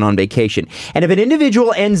leave even on vacation. And if an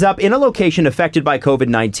individual ends up in a location affected by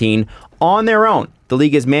COVID-19 on their own, the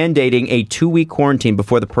league is mandating a 2-week quarantine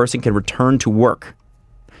before the person can return to work.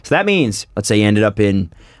 So that means, let's say you ended up in,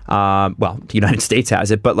 the United States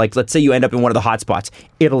has it, but let's say you end up in one of the hot spots,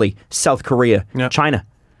 Italy, South Korea, China.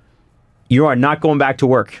 You are not going back to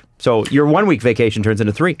work. So your 1-week vacation turns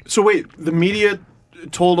into 3. So wait, the media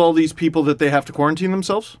told all these people that they have to quarantine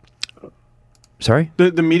themselves? Sorry?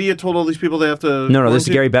 The media told all these people they have to No, this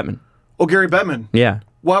is Gary Bettman. Oh, Gary Bettman. Yeah.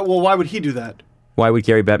 Why would he do that? Why would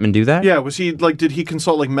Gary Bettman do that? Yeah, was he did he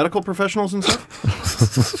consult medical professionals and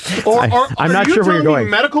stuff? I'm not sure where you're going.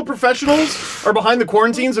 Medical professionals are behind the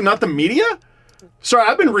quarantines and not the media? Sorry,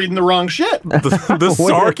 I've been reading the wrong shit. The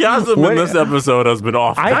sarcasm in this episode has been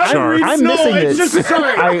off the charts. I'm missing this. Just,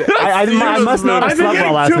 sorry. I must not have I've been slept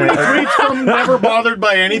well last getting too many night. tweets from Never Bothered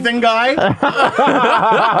by Anything guy.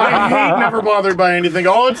 I hate Never Bothered by Anything.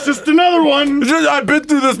 Oh, it's just another one. I've been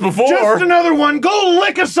through this before. Just another one. Go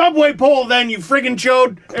lick a subway pole then, you friggin'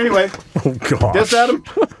 chode. Anyway. Oh, gosh. Yes, Adam?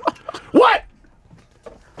 What?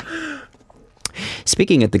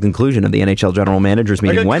 Speaking at the conclusion of the NHL General Managers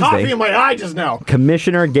meeting I got Wednesday, coffee in my eye just now.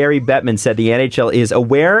 Commissioner Gary Bettman said the NHL is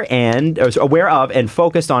aware of and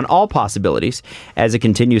focused on all possibilities as it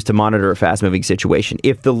continues to monitor a fast-moving situation.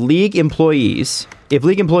 If the league employees If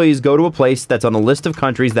league employees go to a place that's on a list of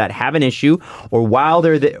countries that have an issue, or while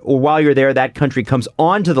you're there, that country comes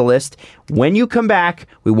onto the list, when you come back,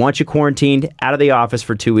 we want you quarantined out of the office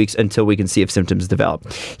for 2 weeks until we can see if symptoms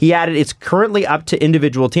develop. He added, it's currently up to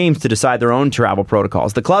individual teams to decide their own travel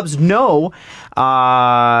protocols. The clubs know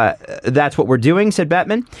that's what we're doing, said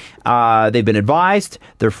Bettman. They've been advised.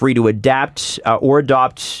 They're free to adapt or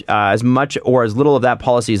adopt as much or as little of that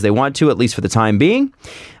policy as they want to, at least for the time being.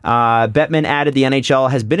 Bettman added the NHL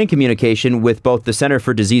has been in communication with both the Centre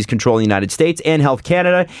for Disease Control in the United States and Health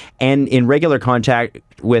Canada and in regular contact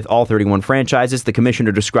with all 31 franchises. The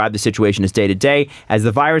commissioner described the situation as day-to-day as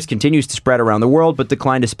the virus continues to spread around the world, but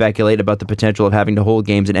declined to speculate about the potential of having to hold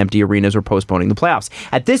games in empty arenas or postponing the playoffs.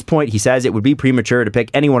 At this point, he says it would be premature to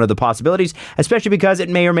pick any one of the possibilities, especially because it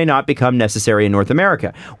may or may not become necessary in North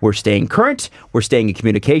America. We're staying current, we're staying in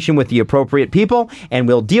communication with the appropriate people, and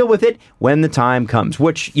we'll deal with it when the time comes.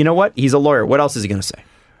 Which, you know what? He's a lawyer. What else is he going to say?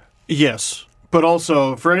 Yes. But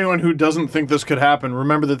also, for anyone who doesn't think this could happen,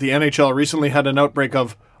 remember that the NHL recently had an outbreak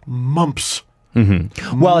of mumps.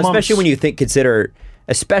 Mm-hmm. Well, especially when you consider,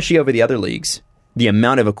 especially over the other leagues, the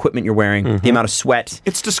amount of equipment you're wearing, the amount of sweat.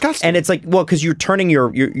 It's disgusting. And it's like, well, because you're turning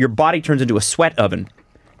your body turns into a sweat oven.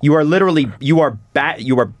 You are literally,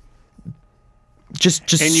 just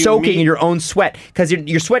soaking in your own sweat because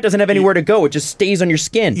your sweat doesn't have anywhere to go. It just stays on your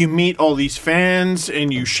skin. You meet all these fans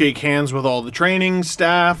and you shake hands with all the training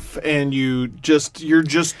staff and you're just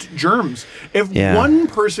germs. If one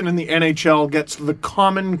person in the NHL gets the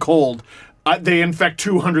common cold, they infect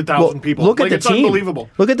 200,000 people. Look at the it's team. Unbelievable.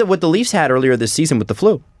 Look at what the Leafs had earlier this season with the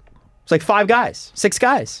flu. It's like 5 guys, 6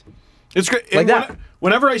 guys. It's great. Like that.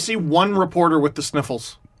 Whenever I see one reporter with the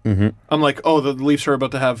sniffles, I'm like, oh, the Leafs are about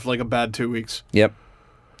to have like a bad 2 weeks. Yep.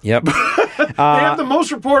 They have the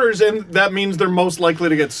most reporters, and that means they're most likely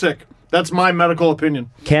to get sick. That's my medical opinion.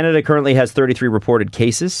 Canada currently has 33 reported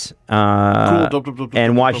cases. Cool.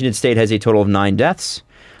 And Washington State has a total of 9 deaths.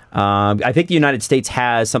 I think the United States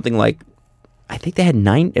has something like, I think they had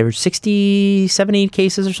 60, 70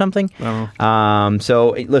 cases or something.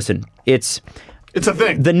 So listen, it's a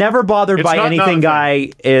thing. The never bothered It's by not anything not a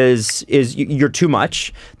guy is you're too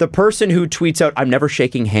much. The person who tweets out, I'm never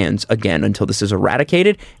shaking hands again until this is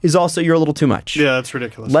eradicated, is also you're a little too much. Yeah, that's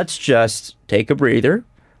ridiculous. Let's just take a breather,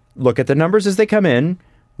 look at the numbers as they come in,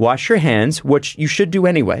 wash your hands, which you should do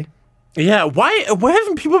anyway. Yeah, why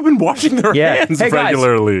haven't people been washing their hands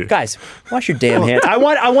regularly? Guys, wash your damn hands. I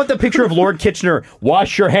want the picture of Lord Kitchener.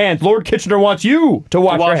 Wash your hands. Lord Kitchener wants you to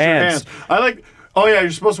wash your hands. I like. Oh yeah,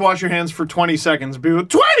 you're supposed to wash your hands for 20 seconds.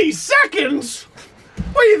 20 seconds?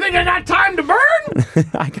 What do you think? I got time to burn?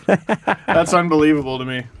 That's unbelievable to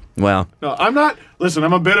me. Well, no, I'm not. Listen,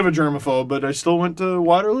 I'm a bit of a germaphobe, but I still went to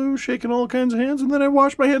Waterloo, shaking all kinds of hands, and then I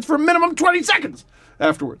washed my hands for a minimum 20 seconds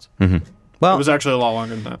afterwards. Well, it was actually a lot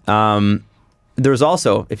longer than that. There's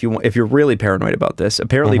also, if you're really paranoid about this,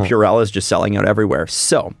 apparently Purell is just selling out everywhere.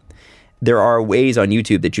 So there are ways on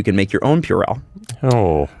YouTube that you can make your own Purell.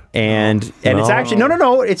 Oh. And it's actually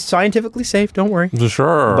no, it's scientifically safe. Don't worry.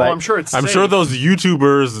 Sure, but I'm sure it's. I'm safe. sure those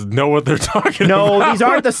YouTubers know what they're talking about. No, these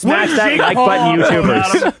aren't the smash that like button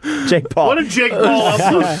YouTubers. Jake Paul. What did Jake Paul up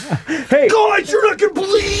to? Hey, guys, you're not gonna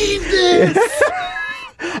believe this.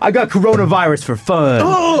 I got coronavirus for fun.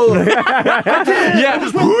 Yeah,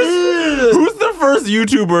 who's the first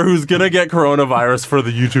YouTuber who's gonna get coronavirus for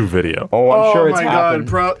the YouTube video? Oh, I'm sure it's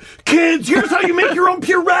happened. God, kids, here's how you make your own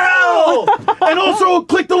Purell. And also,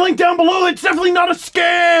 click the link down below. It's definitely not a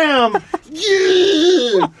scam.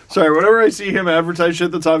 Yeah. Sorry, whenever I see him advertise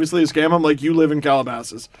shit that's obviously a scam, I'm like, you live in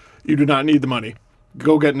Calabasas. You do not need the money.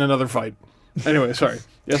 Go get in another fight. Anyway, sorry.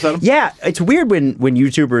 Yes, Adam? Yeah, it's weird when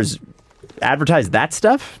YouTubers advertise that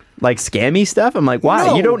stuff, like scammy stuff. I'm like, why?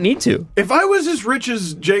 No. You don't need to. If I was as rich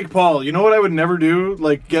as Jake Paul, you know what I would never do?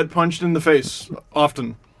 Like, get punched in the face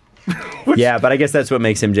often. Yeah, but I guess that's what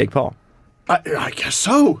makes him Jake Paul. I guess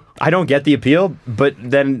so. I don't get the appeal, but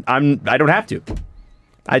then I don't have to.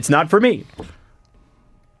 It's not for me.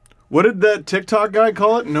 What did that TikTok guy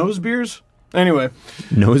call it? Nose beers? Anyway.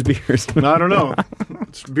 Nose beers? I don't know.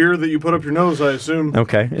 It's beer that you put up your nose, I assume.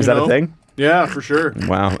 Okay. Is that a thing? Yeah, for sure.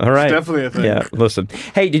 Wow. All right. It's definitely a thing. Yeah. Listen.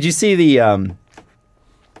 Hey, did you see the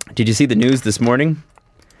news this morning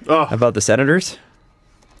about the Senators?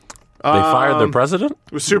 They fired their president?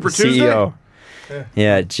 It was Super Tuesday? CEO.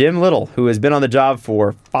 Yeah, Jim Little, who has been on the job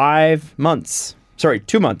for 5 months. Sorry,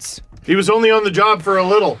 2 months. He was only on the job for a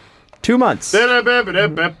little. 2 months. End of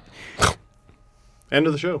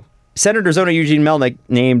the show. Senator's owner Eugene Melnick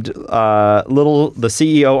named Little the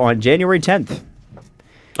CEO on January 10th.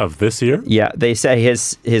 Of this year? Yeah, they say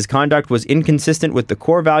his conduct was inconsistent with the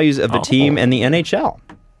core values of the team and the NHL.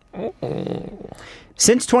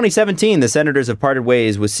 Since 2017, the Senators have parted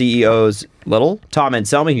ways with CEOs Tom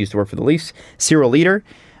Anselmi, who used to work for the Leafs, Cyril Leader,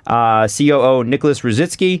 COO Nicholas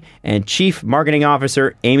Ruzitsky, and Chief Marketing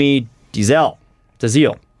Officer Amy Dazile.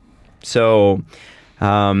 So,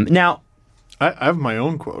 now... I have my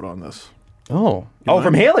own quote on this.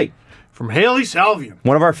 From Haley. From Haley Salvian.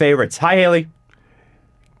 One of our favorites. Hi, Haley.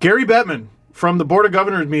 Gary Bettman from the Board of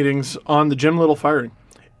Governors meetings on the Jim Little firing.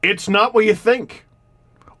 It's not what you think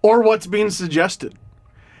or what's being suggested.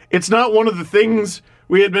 It's not one of the things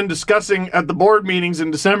we had been discussing at the board meetings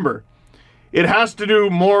in December. It has to do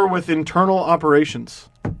more with internal operations.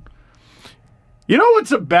 You know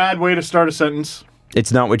what's a bad way to start a sentence?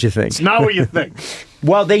 It's not what you think. It's not what you think.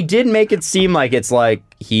 Well, they did make it seem like it's like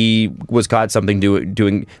he was caught something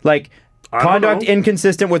doing like conduct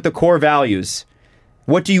inconsistent with the core values.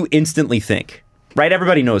 What do you instantly think? Right?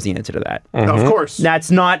 Everybody knows the answer to that. Of course.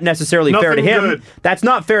 That's not necessarily fair to him. Good. That's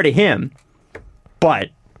not fair to him. But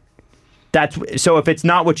so if it's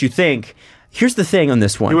not what you think, here's the thing on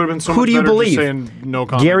this one. It would have been so Who much do you better believe? just saying no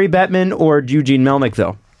comment. Gary Bettman or Eugene Melnyk,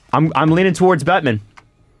 though? I'm leaning towards Bettman.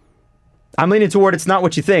 I'm leaning toward it's not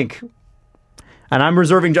what you think. And I'm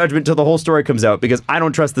reserving judgment till the whole story comes out because I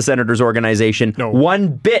don't trust the Senators organization one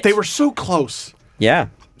bit. They were so close. Yeah.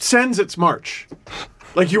 Sends its March.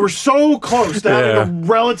 Like, you were so close to having a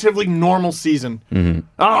relatively normal season.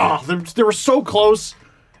 They were so close.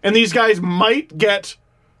 And these guys might get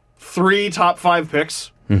 3 top 5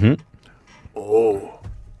 picks. Did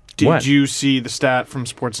you see the stat from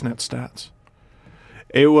Sportsnet Stats?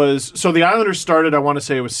 It was, so the Islanders started, I want to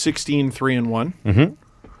say it was 16-3-1.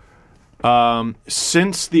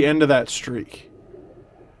 Since the end of that streak,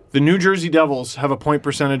 the New Jersey Devils have a point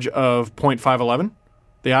percentage of .511.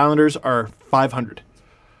 The Islanders are .500.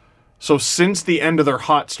 So since the end of their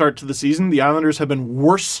hot start to the season, the Islanders have been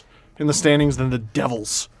worse in the standings than the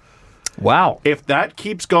Devils. Wow. If that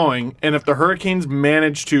keeps going, and if the Hurricanes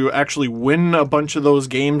manage to actually win a bunch of those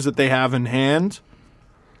games that they have in hand,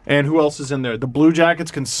 and who else is in there? The Blue Jackets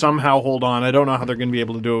can somehow hold on. I don't know how they're going to be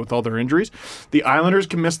able to do it with all their injuries. The Islanders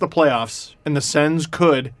can miss the playoffs, and the Sens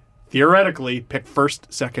could, theoretically, pick 1st,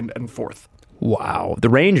 2nd, and 4th. Wow. The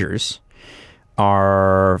Rangers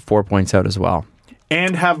are 4 points out as well.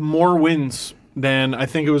 And have more wins than, I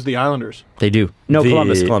think it was the Islanders. They do. No,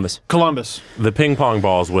 Columbus. The ping pong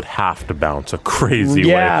balls would have to bounce a crazy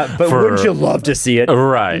way. Yeah, but wouldn't you love to see it?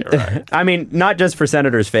 Right. I mean, not just for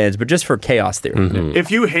Senators fans, but just for chaos theory.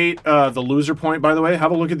 If you hate the loser point, by the way,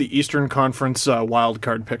 have a look at the Eastern Conference wild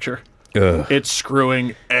card picture. Ugh. It's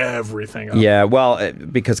screwing everything up. Yeah, well,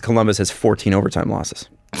 because Columbus has 14 overtime losses.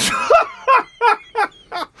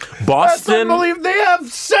 That's unbelievable. They have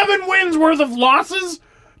 7 wins worth of losses.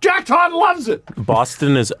 Jack Todd loves it.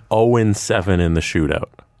 Boston is 0-7 in the shootout.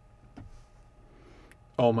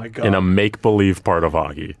 Oh, my God. In a make-believe part of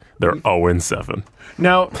hockey. They're 0-7.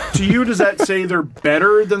 Now, to you, does that say they're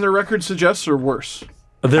better than their record suggests or worse?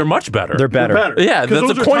 They're much better. They're better. Yeah,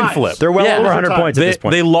 that's a coin flip. They're well over 100 points at this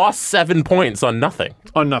point. They lost 7 points on nothing.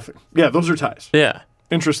 On nothing. Yeah, those are ties. Yeah.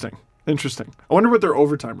 Interesting. I wonder what their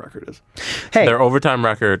overtime record is. Hey, their overtime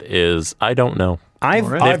record is, I don't know. They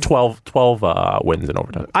have 12 wins in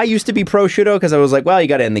overtime. I used to be pro shootout because I was like, well, you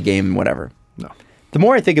got to end the game, whatever. No. The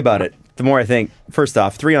more I think about it, the more I think, first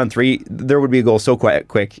off, 3-on-3, there would be a goal so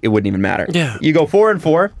quick, it wouldn't even matter. Yeah. You go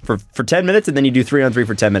 4-on-4 for 10 minutes, and then you do 3-on-3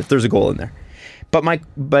 for 10 minutes. There's a goal in there. But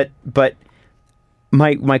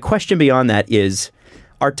my question beyond that is,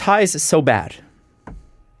 are ties so bad?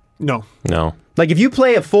 No. Like, if you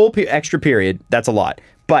play a full extra period, that's a lot.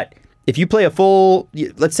 But if you play a full,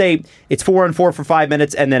 let's say it's 4-on-4 for 5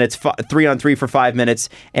 minutes, and then it's 3-on-3 for 5 minutes,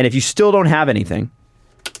 and if you still don't have anything,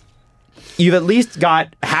 you've at least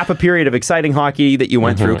got half a period of exciting hockey that you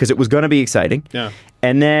went through because it was going to be exciting. Yeah.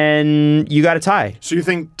 And then you got a tie. So you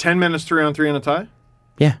think 10 minutes 3-on-3 and a tie?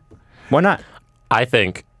 Yeah. Why not? I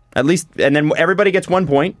think. At least, and then everybody gets 1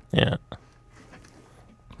 point. Yeah.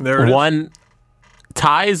 There it is.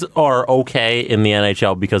 Ties are okay in the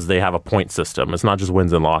NHL because they have a point system. It's not just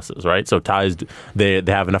wins and losses, right? So ties, they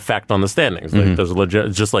have an effect on the standings.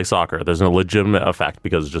 There's just like soccer. There's a legitimate effect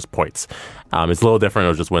because it's just points. It's a little different. It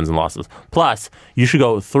was just wins and losses. Plus, you should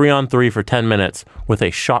go 3-on-3 for 10 minutes with a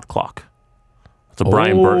shot clock. It's a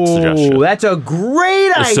Brian Burke suggestion. That's a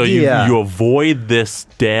great idea. So you avoid this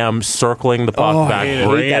damn circling the puck back,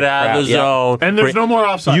 bring it out of the zone. And there's no more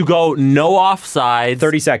offside. You go no offside.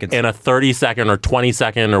 30 seconds. And a 30-second or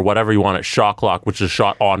 20-second or whatever you want at shot clock, which is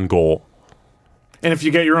shot on goal. And if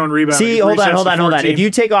you get your own rebound, see, hold on. If you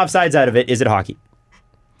take offsides out of it, is it hockey?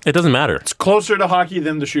 It doesn't matter. It's closer to hockey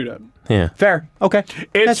than the shootout. Yeah. Fair. Okay.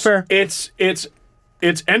 That's fair. It's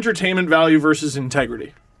entertainment value versus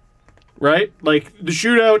integrity. right? Like, the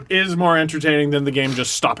shootout is more entertaining than the game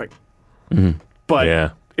just stopping.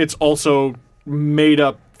 But it's also made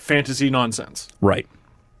up fantasy nonsense. Right.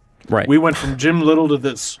 We went from Jim Little to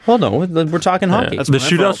this. Well, no, we're talking hockey. The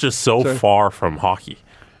shootout's just so far from hockey.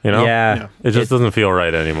 You know? Yeah. It just doesn't feel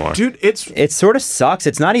right anymore. Dude, it sort of sucks.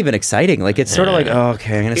 It's not even exciting. Like, it's sort of like, oh,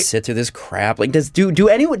 okay, I'm gonna sit through this crap. Like, does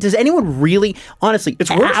anyone really, honestly? It's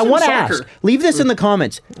worse I than want to soccer. ask. Leave this in the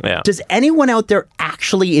comments. Yeah. Does anyone out there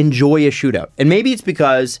actually enjoy a shootout? And maybe it's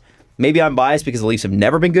because I'm biased because the Leafs have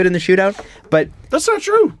never been good in the shootout. But that's not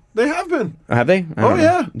true. They have been. have they? I don't know.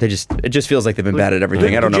 Yeah. It just feels like they've been bad at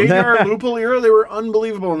everything. I don't know. The JR Lupul era, they were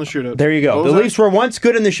unbelievable in the shootout. There you go. The Leafs were once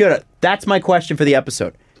good in the shootout. That's my question for the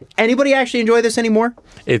episode. Anybody actually enjoy this anymore?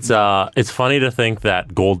 It's funny to think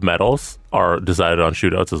that gold medals are decided on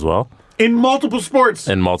shootouts as well. In multiple sports.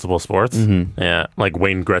 Yeah. Like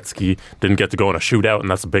Wayne Gretzky didn't get to go in a shootout, and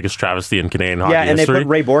that's the biggest travesty in Canadian hockey Yeah, and history. they put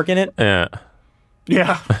Ray Bourque in it. Yeah.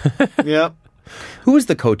 Yeah. Yeah. Who was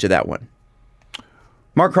the coach of that one?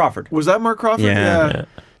 Mark Crawford. Was that Mark Crawford? Yeah.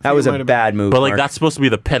 That was a bad move. But like Mark. that's supposed to be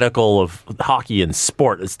the pinnacle of hockey and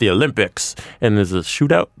sport. It's the Olympics, and there's a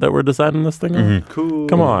shootout that we're deciding this thing on. Cool.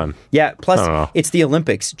 Come on. Yeah. Plus, it's the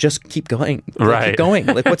Olympics. Just keep going. Right. Keep going.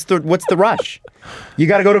 Like, what's the rush? You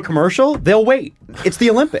got to go to commercial. They'll wait. It's the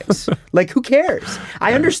Olympics. Like, who cares?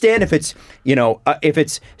 I understand if it's if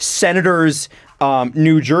it's Senators,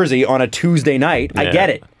 New Jersey on a Tuesday night. I get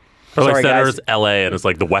it. Or like Sorry, Senators, guys. LA, and it's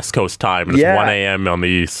like the West Coast time, and it's 1 a.m. on the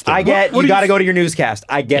East. I get you got to go to your newscast.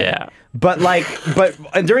 I get it. But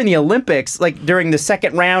during the Olympics, like during the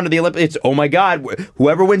second round of the Olympics, it's, oh my God,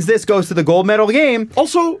 whoever wins this goes to the gold medal game.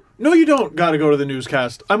 Also, no, you don't got to go to the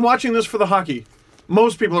newscast. I'm watching this for the hockey.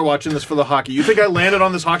 Most people are watching this for the hockey. You think I landed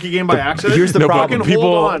on this hockey game by accident? Here's the problem.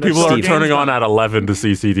 People are Steve, turning on at 11 to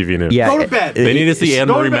see CTV News. Yeah. Go to bed. They need to see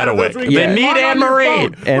Anne-Marie Medaway. They need Anne-Marie.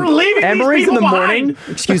 We're leaving Anne these Marie's in people the behind. morning.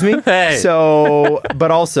 Excuse me. Hey. So,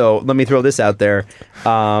 but also, let me throw this out there.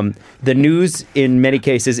 The news, in many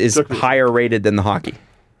cases, is higher rated than the hockey.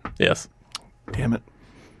 Yes. Damn it.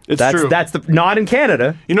 It's true. That's not in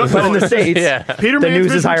Canada. You know, but in the States, Peter the news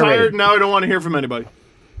Mansman's is higher retired. rated. Now I don't want to hear from anybody.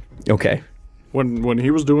 Okay. When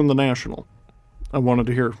he was doing the National, I wanted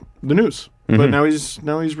to hear the news. But now he's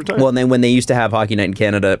retired. Well, and then when they used to have Hockey Night in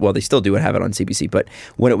Canada, well, they still do have it on CBC, but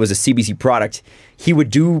when it was a CBC product, he would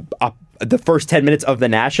do the first 10 minutes of the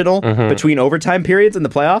National between overtime periods in the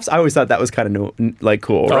playoffs. I always thought that was kind of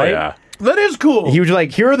cool, right? Oh, yeah. that is cool. He was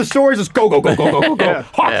like, here are the stories. Let's go, go, go, go, go, go, go.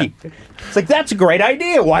 Hockey. Yeah. It's like, that's a great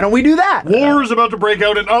idea. Why don't we do that? War is about to break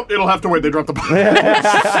out, and it'll have to wait. They dropped the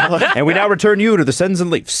ball. And we now return you to the Sens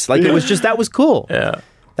and Leafs. Like, it was just, that was cool. Yeah.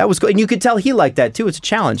 That was cool. And you could tell he liked that, too. It's a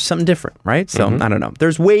challenge, something different, right? So, I don't know.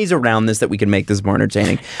 There's ways around this that we can make this more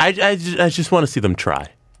entertaining. I just want to see them try.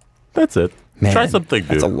 That's it. Man, try something new.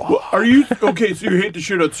 That's a lot. Well, are you okay? So you hate the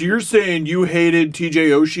shootout. So you're saying you hated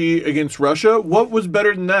TJ Oshie against Russia? What was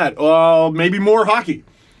better than that? Maybe more hockey.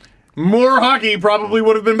 More hockey probably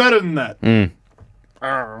would have been better than that.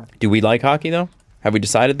 Do we like hockey, though? Have we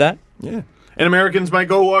decided that? Yeah. And Americans might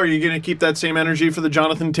go, are you going to keep that same energy for the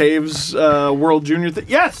Jonathan Taves World Junior thing?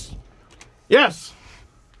 Yes. Yes.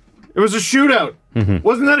 It was a shootout.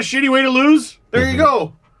 Wasn't that a shitty way to lose? There you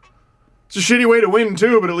go. It's a shitty way to win,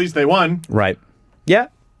 too, but at least they won. Right. Yeah.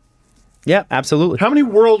 Yeah, absolutely. How many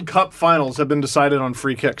World Cup finals have been decided on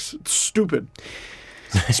free kicks? It's stupid.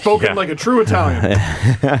 Spoken like a true Italian.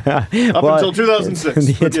 Up until 2006.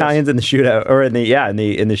 The Italians in the shootout, or in the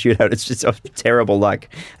shootout, it's just a terrible luck.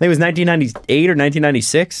 I think it was 1998 or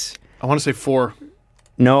 1996. I want to say 4.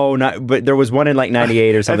 No, not. But there was one in like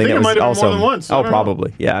 98 or something. I think it might have been more than once. Oh,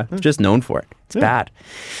 probably. Yeah, just known for it. It's bad.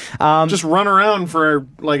 Just run around for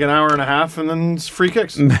like an hour and a half, and then it's free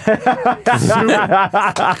kicks. It's the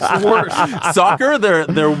worst. Soccer,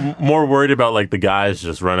 they're more worried about like the guys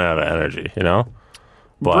just running out of energy, you know.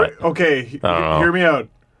 But okay, hear me out.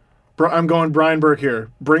 I'm going Brian Burke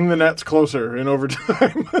here. Bring the nets closer in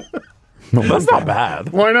overtime. that's not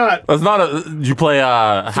bad. Why not? That's not a. You play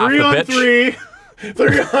half the 3 on pitch. 3.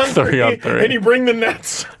 3 on 3. 3 on 3. And you bring the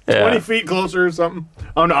nets 20 feet closer or something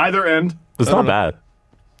on either end. It's not bad.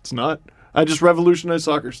 It's not. I just revolutionized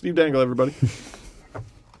soccer. Steve Dangle, everybody.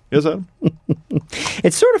 Yes, Adam?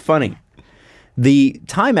 It's sort of funny. The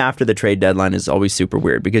time after the trade deadline is always super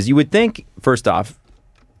weird because you would think, first off,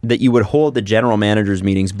 that you would hold the general managers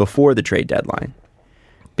meetings before the trade deadline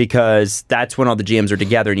because that's when all the GMs are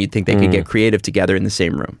together and you'd think they could get creative together in the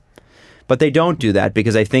same room. But they don't do that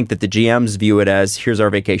because I think that the GMs view it as, here's our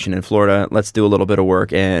vacation in Florida, let's do a little bit of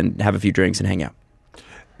work and have a few drinks and hang out.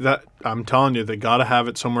 That I'm telling you, they got to have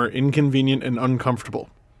it somewhere inconvenient and uncomfortable.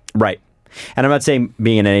 Right. And I'm not saying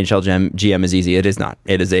being an NHL GM is easy. It is not.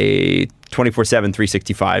 It is a 24/7,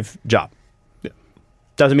 365 job. Yeah.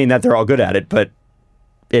 Doesn't mean that they're all good at it, but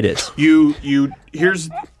it is. Here's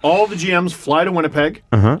all the GMs fly to Winnipeg.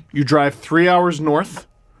 You drive 3 hours north,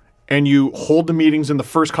 and you hold the meetings in the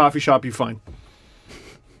first coffee shop you find.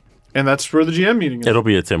 And that's where the GM meeting is. It'll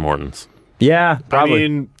be at Tim Hortons. Yeah, probably. I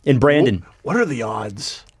mean, in Brandon. What are the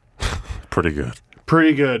odds? Pretty good.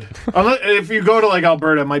 Pretty good. If you go to like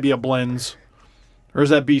Alberta, it might be a Blends. Or is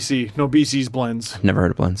that BC? No, BC's Blends. I've never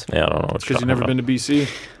heard of Blends. Yeah, I don't know. Because you've never been to BC.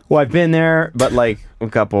 Well, I've been there, but like a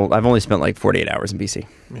couple. I've only spent like 48 hours in BC.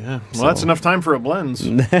 Yeah. Well, that's enough time for a Blends.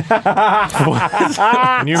 And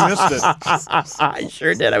you missed it. I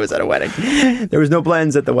sure did. I was at a wedding. There was no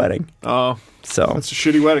Blends at the wedding. Oh. So That's a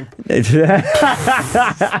shitty wedding. I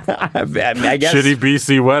guess. Shitty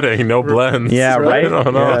BC wedding, no blends. Yeah, right? I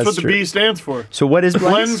don't know. Yeah, That's what the true. B stands for. So what is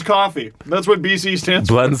Blends? Blends Coffee. That's what BC stands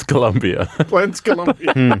Blends Columbia. for. Blends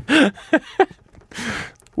Columbia.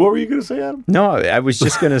 What were you going to say, Adam? No, I was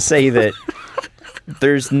just going to say that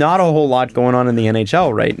there's not a whole lot going on in the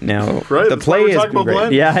NHL right now. Right, The that's why we're play is talking about great.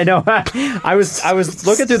 Blends. Yeah, I know. I was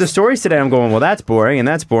looking through the stories today. I'm going, well, that's boring, and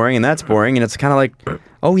that's boring, and that's boring, and it's kind of like,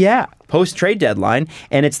 oh yeah, post trade deadline,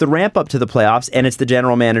 and it's the ramp up to the playoffs, and it's the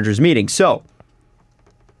general manager's meeting. So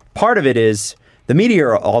part of it is the media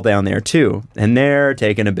are all down there too, and they're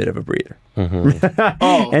taking a bit of a breather.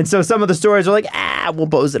 And so some of the stories are like, we'll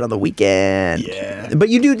post it on the weekend. Yeah. But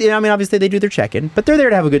you do, I mean, obviously they do their check-in, but they're there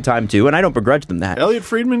to have a good time too, and I don't begrudge them that. Elliot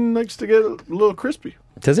Friedman likes to get a little crispy.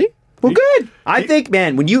 Does he? Well, good. I think,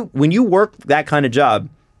 man, when you work that kind of job,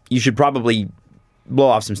 you should probably blow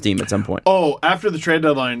off some steam at some point. Oh, after the trade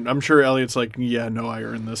deadline, I'm sure Elliot's like, yeah, no, I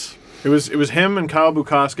earned this. It was him and Kyle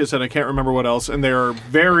Bukauskas, and I can't remember what else, and they are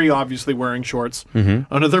very obviously wearing shorts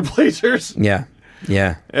under their blazers. Yeah.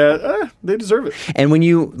 Yeah. They deserve it. And when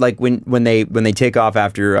you like when they take off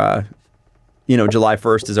after July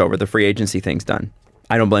 1st is over, the free agency thing's done.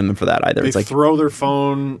 I don't blame them for that either. They It's like throw their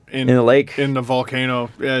phone in the lake, in the volcano,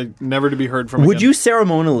 never to be heard from. Would again. you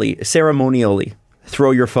ceremonially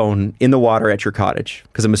throw your phone in the water at your cottage?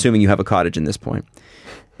 Because I'm assuming you have a cottage in this point.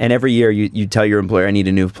 And every year you tell your employer, I need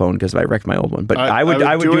a new phone because I wrecked my old one. But I would do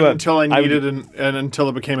it it until I needed and until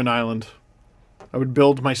it became an island. I would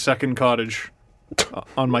build my second cottage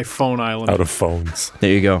on my phone island. Out of phones. There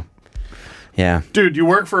you go. Yeah. Dude, you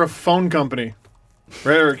work for a phone company,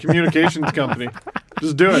 right? Or a communications company.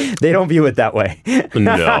 Just do it. They don't view it that way.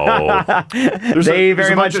 No. They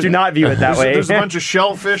very much do not view it that way. There's a bunch of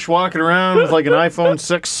shellfish walking around with like an iPhone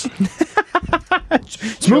 6.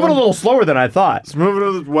 It's moving a little slower than I thought. It's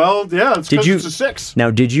moving. Well, yeah, it's because it's a 6.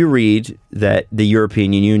 Now, did you read that the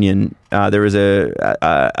European Union, there was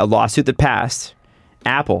a lawsuit that passed,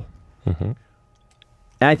 Apple, and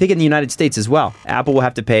I think in the United States as well, Apple will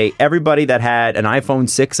have to pay everybody that had an iPhone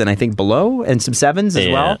 6 and I think below, and some 7s as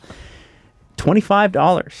well,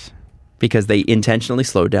 $25 because they intentionally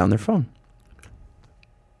slowed down their phone.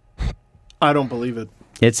 I don't believe it.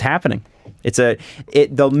 It's happening.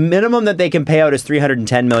 The minimum that they can pay out is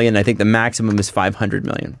 $310 million. I think the maximum is $500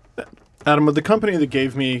 million. Adam, would the company that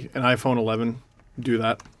gave me an iPhone 11 do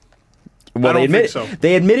that? Well, I don't think so.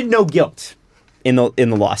 They admitted no guilt in the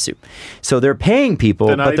lawsuit, so they're paying people,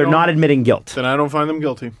 Then but they're not admitting guilt. Then I don't find them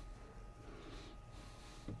guilty.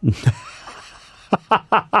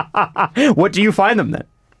 What do you find them then?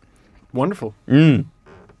 Wonderful. Right?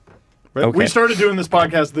 Okay. We started doing this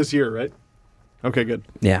podcast this year, right? Okay, good.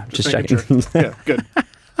 Yeah, just making checking. sure. Yeah, good.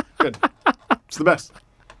 Good. It's the best.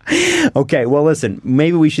 Okay, well, listen,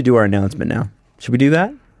 maybe we should do our announcement now. Should we do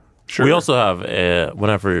that? Sure. We also have,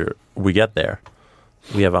 whenever we get there,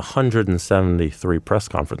 we have 173 press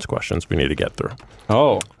conference questions we need to get through.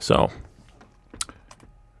 Oh. So.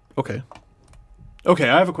 Okay. Okay,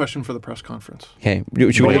 I have a question for the press conference. Okay, should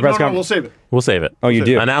we do the press No, conference? we'll save it. We'll save it. Oh, you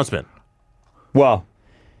do? Announcement. Well,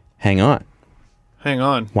 hang on. Hang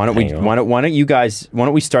on. Why don't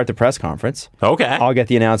we start the press conference? Okay. I'll get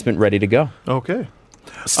the announcement ready to go. Okay.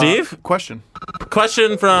 Steve? Question.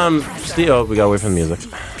 Question from Steve. Oh, we got away from the music.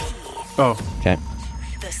 Oh. Okay.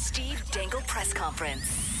 The Steve Dangle Press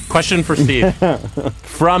Conference. Question for Steve.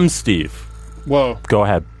 From Steve. Whoa. Go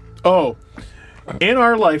ahead. Oh. In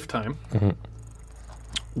our lifetime,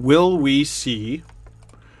 will we see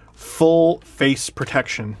full face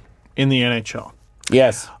protection in the NHL?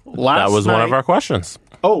 Yes. Last That was night, one of our questions.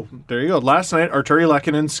 Oh, there you go. Last night, Arturi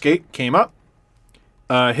Lekkonen's skate came up,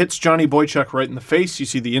 hits Johnny Boychuk right in the face. You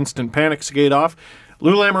see the instant panic skate off.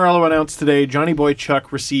 Lou Lamoriello announced today Johnny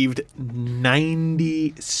Boychuk received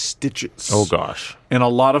 90 stitches. Oh, gosh. And a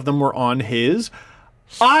lot of them were on his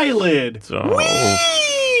eyelid. So,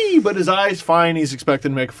 but his eye's fine. He's expected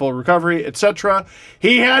to make a full recovery, etc.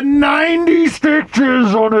 He had 90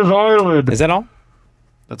 stitches on his eyelid. Is that all?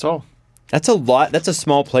 That's all. That's a lot. That's a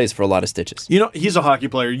small place for a lot of stitches. You know, he's a hockey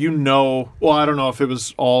player. Well, I don't know if it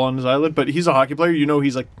was all on his eyelid, but he's a hockey player.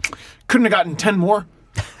 He's like, couldn't have gotten 10 more.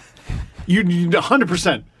 You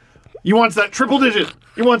 100%. He wants that triple digit.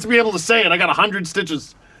 He wants to be able to say it. I got 100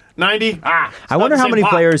 stitches. 90? I wonder how many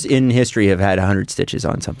players in history have had 100 stitches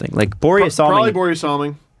on something. Like Boreas Salming. Probably Boreas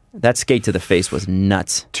Salming. That skate to the face was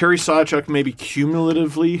nuts. Terry Sawchuk, maybe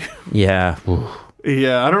cumulatively. Yeah.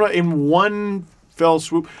 Yeah, I don't know. In one fell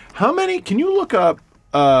swoop. Can you look up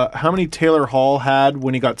how many Taylor Hall had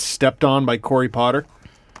when he got stepped on by Corey Potter?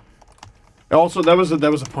 Also, that was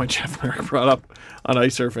a point Jeff Merrick brought up on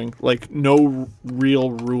ice surfing. Like, no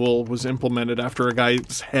real rule was implemented after a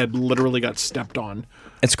guy's head literally got stepped on.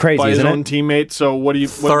 It's crazy, by his isn't own it? teammate. So what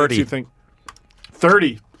makes you think?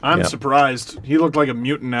 30. I'm surprised. He looked like a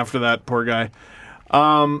mutant after that, poor guy.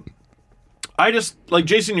 I just, like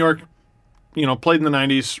Jason York, played in the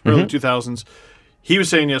 90s, early 2000s. He was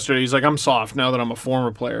saying yesterday, he's like, I'm soft now that I'm a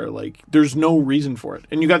former player. Like, there's no reason for it.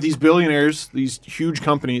 And you got these billionaires, these huge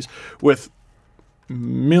companies with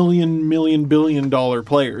billion-dollar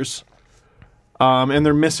players, and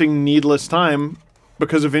they're missing needless time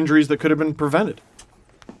because of injuries that could have been prevented.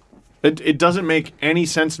 It doesn't make any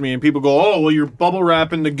sense to me. And people go, oh, well, you're bubble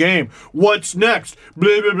wrapping the game. What's next?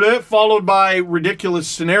 Blah, blah, blah, followed by ridiculous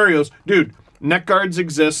scenarios. Dude, neck guards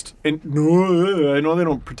exist. And no, I know they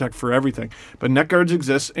don't protect for everything, but neck guards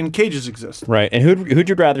exist and cages exist. Right. And who'd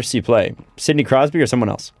you rather see play? Sidney Crosby or someone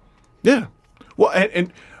else? Yeah. Well,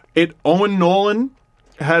 and Owen Nolan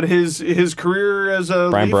had his career as a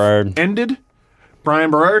Brian Leaf Berard ended.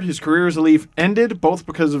 Brian Berard, his career as a Leaf ended both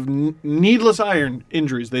because of needless iron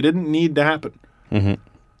injuries. They didn't need to happen. Mm-hmm.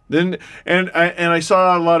 Then I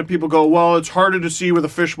saw a lot of people go, well, it's harder to see with a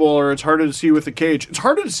fishbowl or it's harder to see with a cage. It's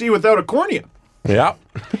harder to see without a cornea. Yeah.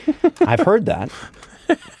 I've heard that.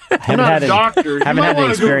 I'm not a doctor. Haven't had any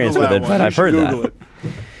experience with it, but I've heard that.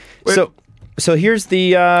 So here's the...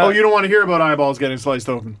 you don't want to hear about eyeballs getting sliced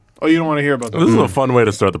open. Oh, you don't want to hear about that. This is a fun way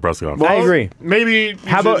to start the press conference. I agree. Maybe.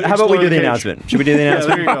 How about we do the announcement? Should we do the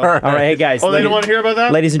announcement? There you go. All right, hey guys. Oh, they don't want to hear about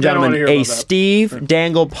that? Ladies and gentlemen, a Steve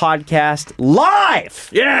Dangle podcast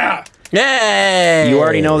live. Yeah. Yay! You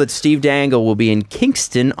already know that Steve Dangle will be in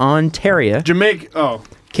Kingston, Ontario. Jamaica. Oh.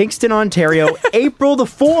 Kingston, Ontario, April the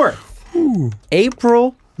 4th. Ooh.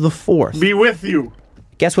 April the 4th. Be with you.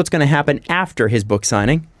 Guess what's going to happen after his book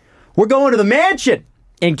signing? We're going to the mansion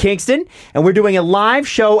in Kingston, and we're doing a live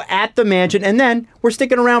show at the mansion, and then we're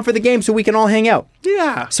sticking around for the game so we can all hang out.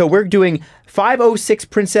 Yeah. So we're doing 506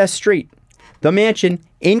 Princess Street, the mansion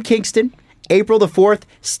in Kingston, April the 4th,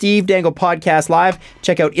 Steve Dangle Podcast Live.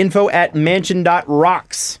 Check out info at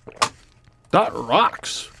mansion.rocks.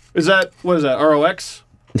 .rocks? What is that, ROX?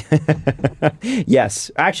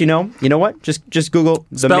 Yes. Actually, no. You know what? Just Google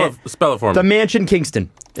spell it for me. The Mansion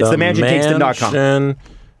Kingston. It's themansionkingston.com.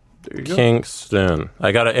 Kingston.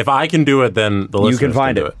 I got it. If I can do it, then the listeners can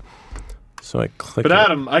find do it. So I click. But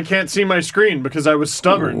Adam, I can't see my screen because I was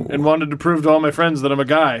stubborn and wanted to prove to all my friends that I'm a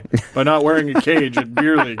guy by not wearing a cage at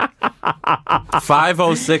beer league.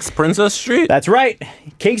 506 Princess Street. That's right,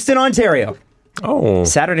 Kingston, Ontario. Oh,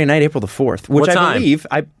 Saturday night, April the 4th, which what I time? believe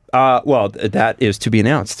that is to be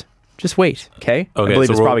announced. Just wait, okay? I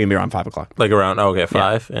believe it's probably gonna be around 5 o'clock. Like around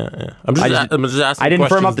 5. Yeah. I'm just asking. I didn't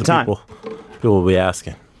firm up the time. People will be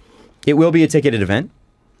asking. It will be a ticketed event.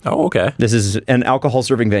 Oh, okay. This is an alcohol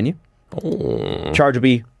serving venue. Oh. Charge will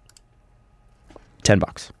be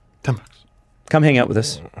 $10. $10. Come hang out with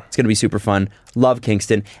us. It's going to be super fun. Love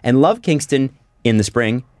Kingston. And love Kingston in the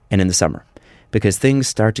spring and in the summer because things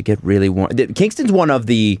start to get really warm. Kingston's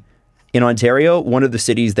in Ontario, one of the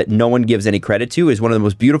cities that no one gives any credit to. Is one of the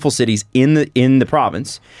most beautiful cities in the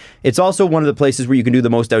province. It's also one of the places where you can do the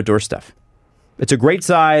most outdoor stuff. It's a great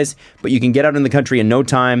size, but you can get out in the country in no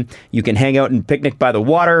time. You can hang out and picnic by the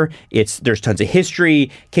water. There's tons of history.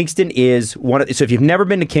 Kingston is so if you've never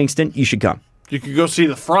been to Kingston, you should come. You could go see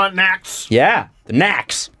the Frontenacs. Yeah, the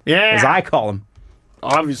Knacks. Yeah. As I call them.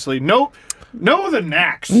 Obviously. No, the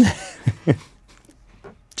Knacks.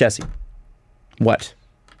 Jesse, what?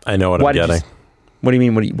 I know what I'm getting. What do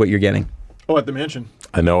you mean what you're getting? Oh, at the mansion.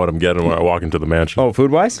 I know what I'm getting when I walk into the mansion. Oh,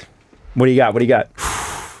 food-wise? What do you got?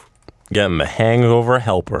 Getting the hangover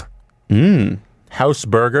helper. House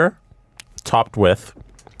burger, topped with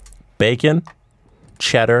bacon,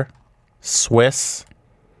 cheddar, Swiss,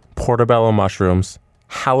 portobello mushrooms,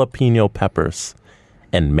 jalapeno peppers,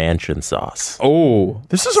 and mansion sauce. Oh.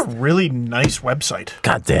 This is a really nice website.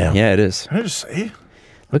 God damn. Yeah, it is. Can I just say?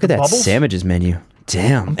 Look at that bubbles? sandwiches menu.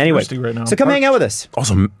 Damn. Anyway, thirsty right now. so come hang out with us.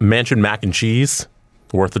 Also, Mansion mac and cheese,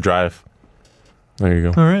 worth the drive. There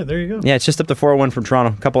you go. All right, there you go. Yeah, it's just up to 401 from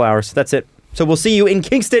Toronto. A couple hours. That's it. So we'll see you in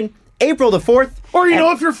Kingston, April the 4th. Or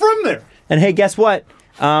if you're from there. And hey, guess what?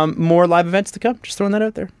 More live events to come. Just throwing that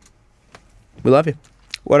out there. We love you.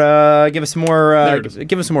 What? Give us some more.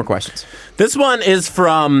 Give us some more questions. This one is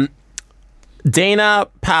from Dana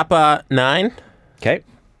Papa 9. Okay.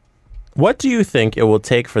 What do you think it will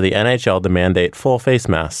take for the NHL to mandate full face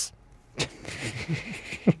masks?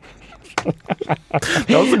 That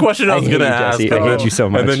was the question I was going to ask. Jesse. I hate you so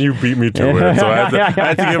much. And then you beat me to it. So I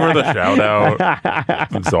had to give her the shout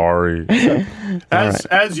out. I'm sorry.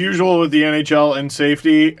 As usual with the NHL and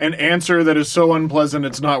safety, an answer that is so unpleasant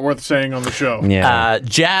it's not worth saying on the show. Yeah.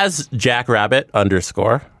 Jazz Jackrabbit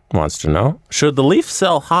 _ wants to know, should the Leafs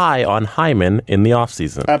sell high on Hyman in the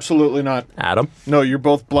offseason? Absolutely not. Adam? No, you're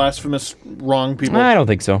both blasphemous, wrong people. I don't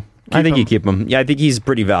think so. I think you keep him. Yeah, I think he's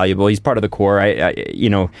pretty valuable. He's part of the core.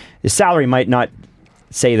 His salary might not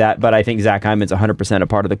say that, but I think Zach Hyman's 100% a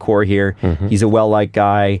part of the core here. Mm-hmm. He's a well-liked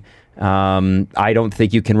guy. I don't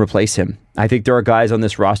think you can replace him. I think there are guys on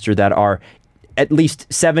this roster that are at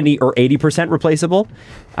least 70 or 80% replaceable.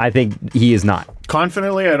 I think he is not.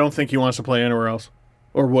 Confidently, I don't think he wants to play anywhere else.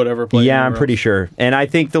 Or whatever. Yeah, I'm pretty sure. And I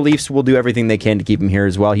think the Leafs will do everything they can to keep him here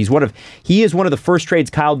as well. He is one of the first trades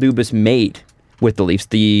Kyle Dubas made with the Leafs.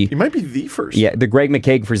 He might be the first. Yeah, the Greg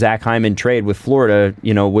McKegg for Zach Hyman trade with Florida,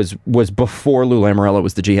 was before Lou Lamoriello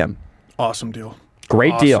was the GM. Awesome deal.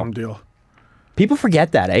 Great deal. Awesome deal. People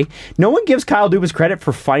forget that, eh? No one gives Kyle Dubas credit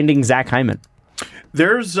for finding Zach Hyman.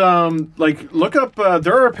 There's look up.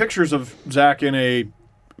 There are pictures of Zach in a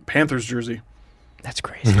Panthers jersey. That's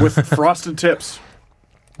crazy. With frosted tips.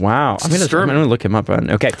 Wow. I'm gonna look him up.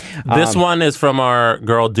 Okay. This one is from our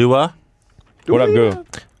girl Dua. What up, Dua?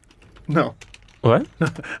 No. What?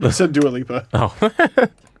 I said Dua Lipa. Oh.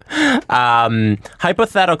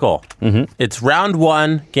 Hypothetical. Mm-hmm. It's round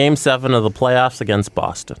 1, game 7 of the playoffs against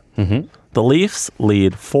Boston. Mm-hmm. The Leafs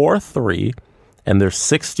lead 4-3, and there's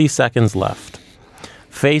 60 seconds left.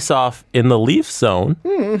 Face off in the Leaf zone,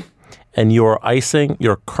 and you're icing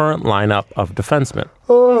your current lineup of defensemen.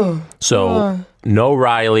 No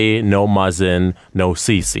Riley, no Muzzin, no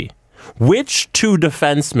Ceci. Which 2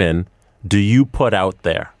 defensemen do you put out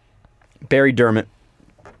there? Barry Dermott.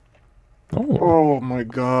 Oh my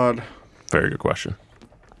God. Very good question.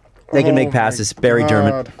 They can make passes. Barry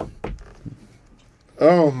Dermott.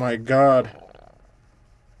 Oh my God.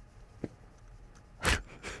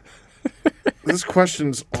 This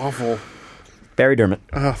question's awful. Barry Dermott.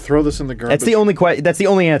 Throw this in the garbage. That's the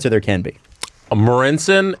only answer there can be. A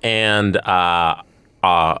Marinson and a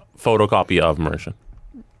photocopy of Marinson.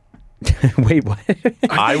 Wait, what?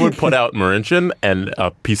 I would put out Marinson and a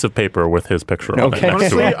piece of paper with his picture on it.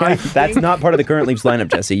 Honestly, That's not part of the current Leafs lineup,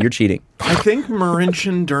 Jesse. You're cheating. I think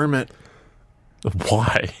Marinchen Dermott.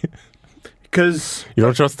 Why? Because you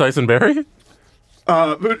don't trust Tyson Barrie?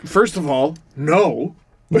 First of all, no.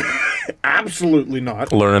 Absolutely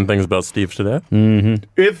not. Learning things about Steve today. Mm-hmm.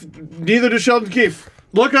 If neither does Sheldon Keefe.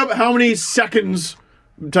 Look up how many seconds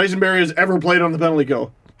Tyson Barrie has ever played on the penalty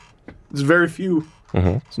kill. It's very few.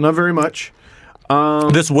 Mm-hmm. It's not very much.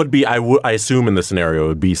 This would be, I assume in this scenario, it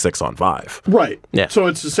would be 6-on-5. Right. Yeah. So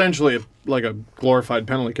it's essentially like a glorified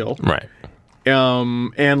penalty kill. Right.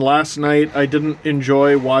 And last night I didn't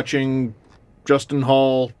enjoy watching Justin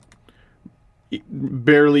Hall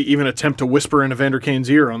barely even attempt to whisper in Evander Kane's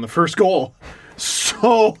ear on the first goal.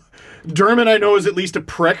 So Dermott, I know, is at least a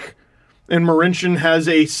prick, and Marinchen has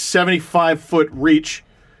a 75-foot reach.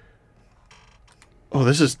 Oh,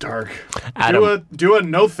 this is dark. Adam, do a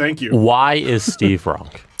no thank you. Why is Steve wrong?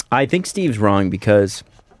 I think Steve's wrong because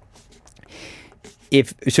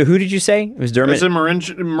who did you say? It was Dermott? I said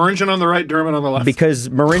Marinchen on the right, Dermott on the left. Because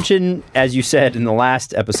Marinchen, as you said in the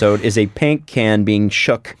last episode, is a paint can being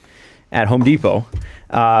shook at Home Depot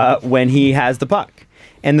when he has the puck.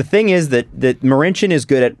 And the thing is that Marinchen is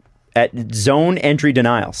good at zone entry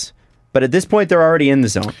denials. But at this point, they're already in the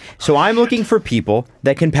zone. So I'm looking for people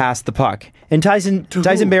that can pass the puck. And Tyson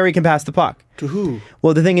Barrie can pass the puck. To who?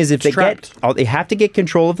 Well, the thing is, if trapped. they have to get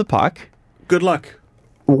control of the puck. Good luck.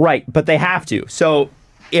 Right, but they have to. So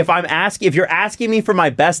if you're asking me for my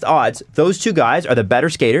best odds, those 2 guys are the better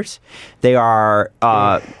skaters. They are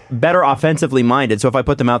better offensively minded. So if I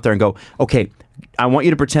put them out there and go, okay, I want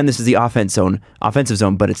you to pretend this is the offensive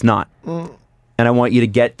zone, but it's not. And I want you to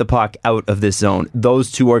get the puck out of this zone.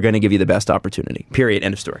 Those 2 are going to give you the best opportunity. Period.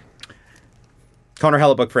 End of story. Connor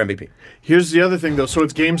Hellebuck for MVP. Here's the other thing, though. So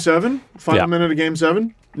it's Game 7, final minute of Game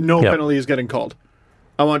 7. No penalty is getting called.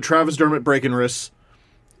 I want Travis Dermott breaking wrists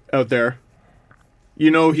out there.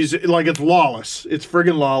 he's like, it's lawless. It's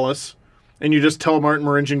friggin' lawless. And you just tell Martin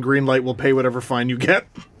Marincin green light, we'll pay whatever fine you get.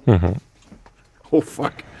 Mm-hmm. Oh,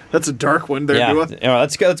 fuck. That's a dark one there, Yeah.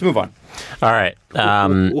 Let's go. Let's move on. All right.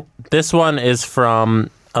 This one is from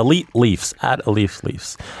Elite Leafs, at Elite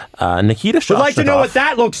Leafs. Nikita Soshnikov. Would like to know what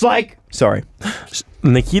that looks like. Sorry.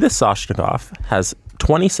 Nikita Soshnikov has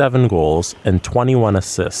 27 goals and 21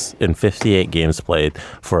 assists in 58 games played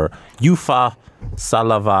for Ufa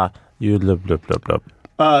Salava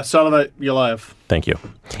Salava Yulaev. Thank you.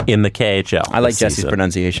 In the KHL. I like this Jesse's season.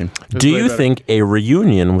 pronunciation. Do you better. think a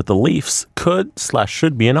reunion with the Leafs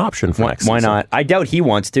could/should be an option for next Why season? not? I doubt he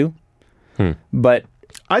wants to. But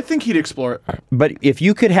I think he'd explore it. But if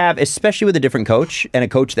you could have, especially with a different coach and a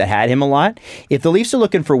coach that had him a lot, if the Leafs are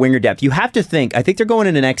looking for winger depth, you have to think. I think they're going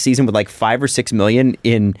into next season with like $5 or $6 million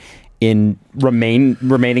in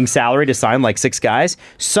remaining salary to sign like 6 guys.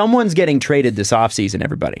 Someone's getting traded this offseason,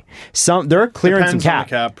 everybody. They're clearing Depends some on the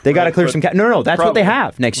cap. cap, They got to right, clear but some cap. No, that's what they probably.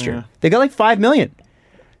 have next year. Yeah. They got like $5 million.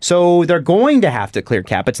 So they're going to have to clear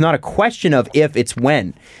cap. It's not a question of if, it's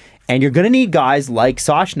when. And you're going to need guys like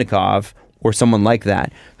Soshnikov or someone like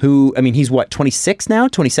that who, I mean, he's what, 26 now?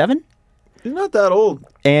 27? He's not that old.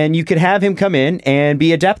 And you could have him come in and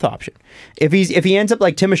be a depth option. If he ends up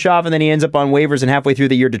like Timoshov and then he ends up on waivers and halfway through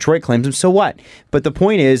the year Detroit claims him, so what? But the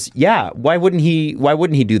point is, yeah, why wouldn't he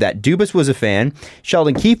do that? Dubas was a fan,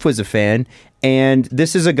 Sheldon Keefe was a fan, and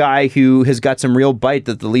this is a guy who has got some real bite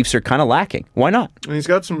that the Leafs are kind of lacking. Why not? And he's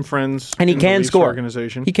got some friends And he in the can Leafs score.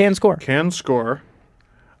 organization. He can score. Can score.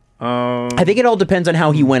 I think it all depends on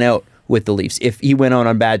how he went out with the Leafs. If he went out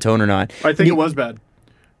on bad tone or not. I think it was bad.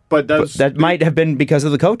 But That might have been because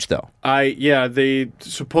of the coach, though. they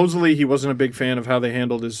supposedly he wasn't a big fan of how they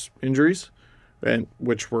handled his injuries, and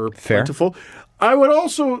which were Fair. plentiful. I would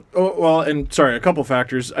also, a couple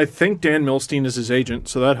factors. I think Dan Milstein is his agent,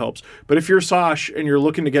 so that helps. But if you're Sosh and you're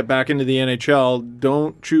looking to get back into the NHL,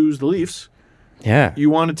 don't choose the Leafs. Yeah. You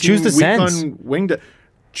want a team Choose the weak Sens. on wing.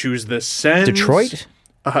 Choose the Sens. Detroit?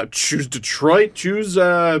 Choose Detroit. Choose.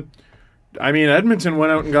 Edmonton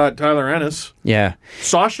went out and got Tyler Ennis. Yeah.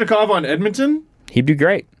 Soshnikov on Edmonton. He'd be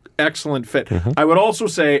great. Excellent fit. I would also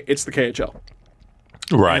say it's the KHL.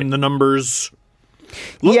 Right. And the numbers.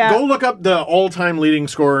 Yeah. Go look up the all-time leading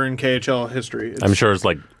scorer in KHL history. It's I'm sure it's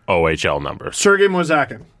like OHL numbers. Sergei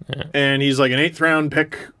Mozakin. And he's like an 8th-round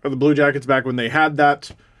pick of the Blue Jackets back when they had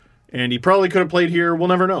that. And he probably could have played here. We'll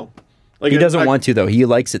never know. Like He doesn't want to, though. He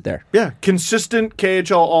likes it there. Yeah, consistent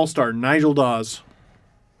KHL All-Star, Nigel Dawes.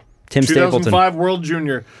 Tim Stapleton. 2005 World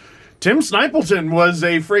Junior. Tim Snipleton was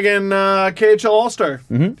a friggin' KHL All-Star.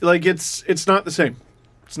 Mm-hmm. Like, it's not the same.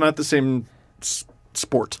 It's not the same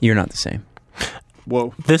sport. You're not the same.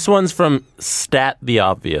 Whoa. This one's from Stat the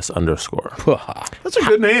Obvious _ That's a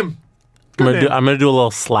good name. I'm gonna do a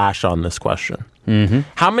little slash on this question. Mm-hmm.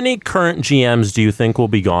 How many current GMs do you think will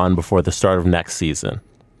be gone before the start of next season?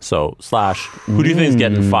 So slash, who do you think is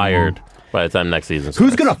getting fired by the time next season starts?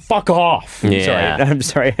 Who's going to fuck off? Yeah. I'm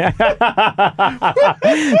sorry.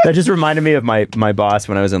 That just reminded me of my boss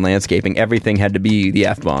when I was in landscaping. Everything had to be the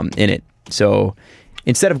F-bomb in it. So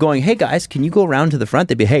instead of going, hey guys, can you go around to the front?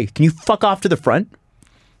 They'd be, hey, can you fuck off to the front?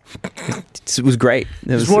 It was great.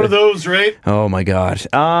 It's one of those, right? Oh my God.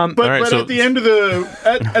 But right, so- at the end of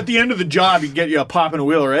the job, he'd get you a pop and a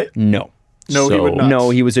wheel, right? No. No, he So- would not. No,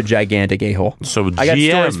 he was a gigantic a-hole. So I got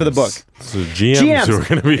stories for the book. So GMs who are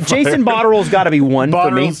going to be fired. Jason Botterill's got to be one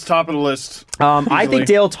for me. Botterill's top of the list. I think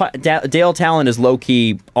Dale Talon is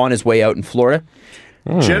low-key on his way out in Florida.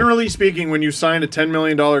 Generally speaking, when you sign a $10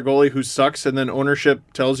 million goalie who sucks and then ownership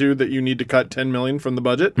tells you that you need to cut $10 million from the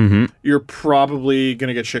budget, you're probably going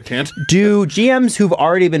to get shit canned. Do GMs who've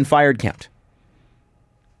already been fired count?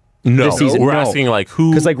 No, this season? we're No. asking like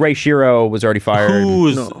who. Because like Ray Shiro was already fired.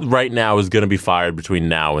 Who's right now is going to be fired between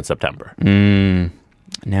now and September?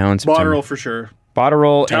 Now in September. Botterill for sure.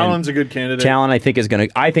 Botterill. Talon's a good candidate. Talon, I think, is going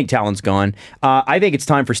to... I think Talon's gone. I think it's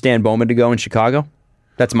time for Stan Bowman to go in Chicago.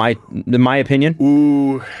 That's my opinion.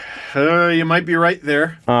 Ooh, you might be right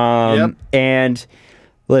there. Yep. And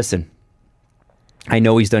listen, I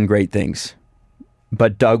know he's done great things,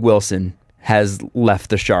 but Doug Wilson has left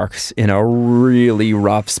the Sharks in a really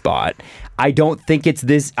rough spot. I don't think it's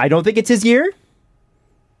his year,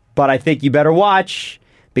 but I think you better watch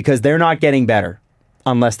because they're not getting better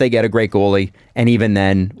unless they get a great goalie. And even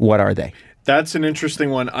then, what are they? That's an interesting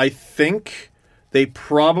one. I think they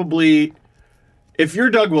probably... If you're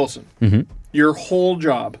Doug Wilson, your whole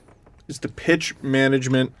job is to pitch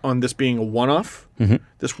management on this being a one-off.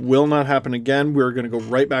 This will not happen again. We're going to go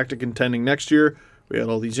right back to contending next year. We had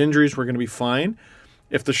all these injuries. We're going to be fine.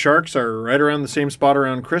 If the Sharks are right around the same spot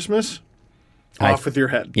around Christmas, Off with your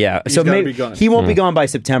head. Yeah, He's so gotta maybe be gone. he won't be gone by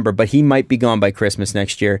September, but he might be gone by Christmas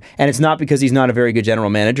next year. And it's not because he's not a very good general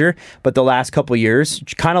manager, but the last couple of years,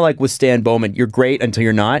 kind of like with Stan Bowman, you're great until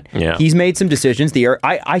you're not. Yeah. He's made some decisions.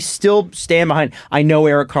 I still stand behind. I know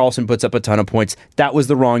Eric Carlson puts up a ton of points. That was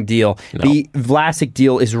the wrong deal. No. The Vlasic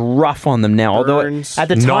deal is rough on them now. Burns. Although at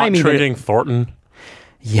the time, Not even, trading Thornton.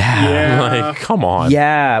 yeah. Like, come on.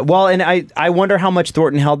 Yeah, well, and I wonder how much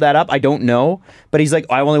Thornton held that up. I don't know, but he's like,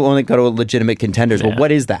 I only go to legitimate contenders. Well, Yeah.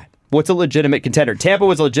 what is that? What's a legitimate contender? Tampa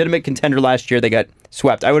was a legitimate contender last year. They got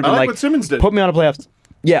swept. I would have been I like like, what Simmons did. put me on a playoffs.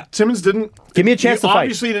 Yeah, Simmons didn't Give me a chance he to fight.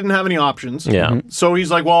 Obviously, didn't have any options. Yeah. So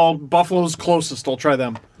he's like, well, Buffalo's closest. I'll try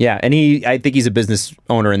them. yeah, and I think he's a business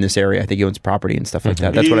owner in this area. I think he owns property and stuff like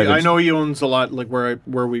that. That's what I know he owns a lot, like where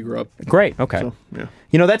we grew up. Great. Okay. So, yeah.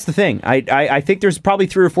 You know, that's the thing. I think there's probably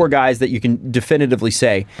 3 or 4 guys that you can definitively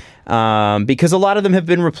say because a lot of them have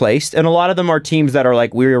been replaced, and a lot of them are teams that are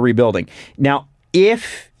like, we're rebuilding. Now,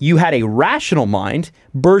 if you had a rational mind,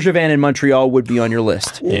 Bergevin in Montreal would be on your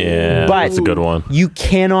list. Yeah, But that's a good one. You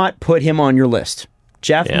cannot put him on your list.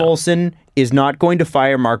 Jeff Yeah. Molson is not going to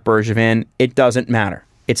fire Mark Bergevin. It doesn't matter.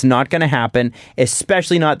 It's not going to happen,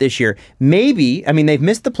 especially not this year. Maybe, I mean, they've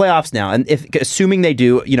missed the playoffs now, and assuming they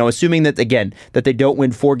do, assuming that, again, that they don't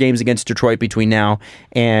win 4 games against Detroit between now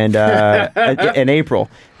and and April,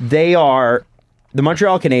 the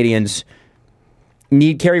Montreal Canadiens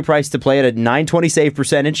need Carey Price to play at a .920 save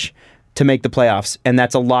percentage to make the playoffs, and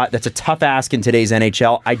that's a lot. That's a tough ask in today's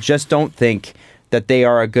NHL. I just don't think that they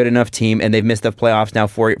are a good enough team, and they've missed the playoffs now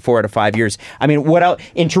 4 out of 5 years. I mean, what else?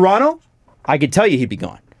 In Toronto, I could tell you he'd be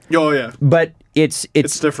gone. Oh, yeah. But it's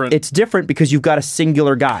different. It's different because you've got a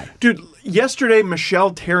singular guy. Dude, yesterday,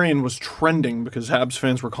 Michel Therrien was trending because Habs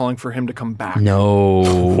fans were calling for him to come back.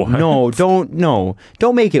 No,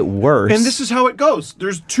 don't make it worse. And this is how it goes.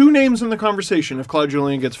 There's 2 names in the conversation if Claude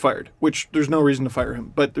Julien gets fired, which there's no reason to fire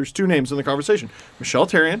him. But there's 2 names in the conversation. Michel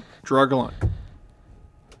Therrien, Gerard Gallant.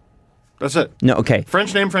 That's it. No, okay.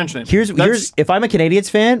 French name. Here's if I'm a Canadiens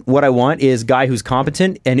fan, what I want is a guy who's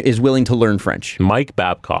competent and is willing to learn French. Mike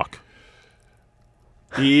Babcock.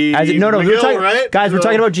 We're talking, right? guys. We're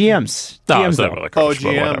talking about GMs. GMs, though.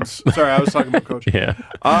 GMs. Sorry, I was talking about coach. Yeah.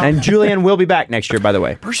 And Julien will be back next year, by the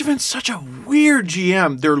way. Bergevin's such a weird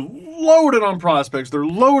GM. They're loaded on prospects. They're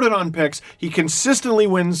loaded on picks. He consistently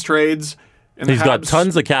wins trades. And He's got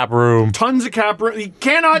tons of cap room. He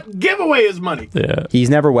cannot give away his money. Yeah. He's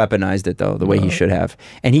never weaponized it, though, the way he should have.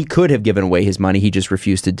 And he could have given away his money. He just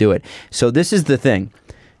refused to do it. So this is the thing.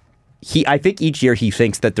 I think each year he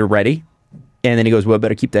thinks that they're ready. And then he goes, well, I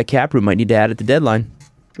better keep that cap room. Might need to add at the deadline.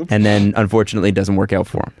 Oops. And then, unfortunately, it doesn't work out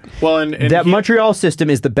for him. Well, and that Montreal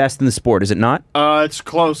system is the best in the sport, is it not? It's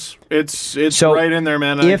close. It's so right in there,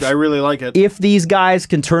 man. I really like it. If these guys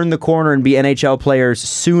can turn the corner and be NHL players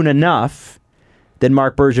soon enough, then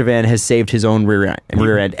Marc Bergevin has saved his own rear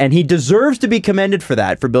end. And he deserves to be commended for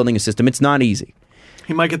that, for building a system. It's not easy.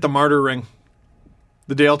 He might get the martyr ring.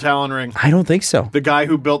 The Dale Talon ring. I don't think so. The guy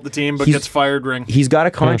who built the team but gets fired ring. He's got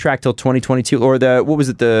a contract till 2022. Or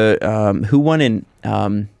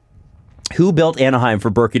who built Anaheim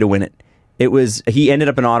for Berkey to win it? He ended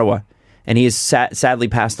up in Ottawa, and he has sadly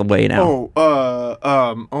passed away now.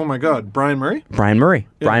 Oh my God, Brian Murray? Brian Murray.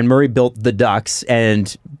 Yeah. Brian Murray built the Ducks,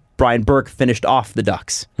 and Brian Burke finished off the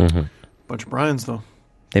Ducks. Mm-hmm. Bunch of Brians, though.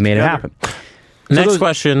 They made it happen. Next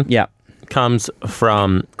question. Yeah. Comes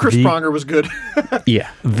from Chris Pronger was good. Yeah.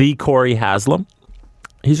 The Corey Haslam.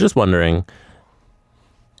 He's just wondering,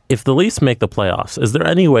 if the Leafs make the playoffs, is there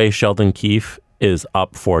any way Sheldon Keefe is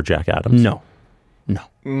up for Jack Adams? No. No.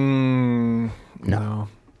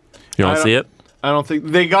 You don't see it? I don't think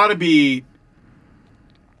they got to be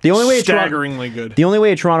the only way staggeringly good. The only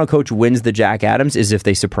way a Toronto coach wins the Jack Adams is if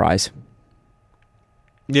they surprise.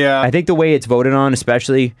 Yeah. I think the way it's voted on,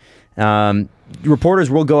 especially, reporters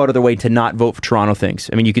will go out of their way to not vote for Toronto things.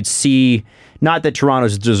 I mean, you could see, not that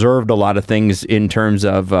Toronto's deserved a lot of things in terms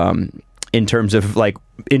of like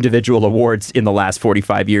individual awards in the last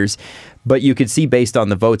 45 years, but you could see based on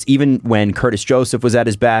the votes, even when Curtis Joseph was at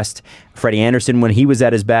his best, Freddie Anderson when he was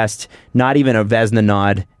at his best, not even a Vezina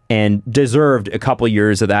nod, and deserved a couple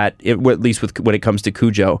years of that, at least when it comes to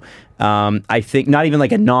Cujo. I think not even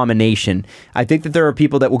like a nomination. I think that there are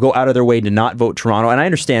people that will go out of their way to not vote Toronto, and I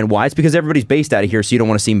understand why. It's because everybody's based out of here, so you don't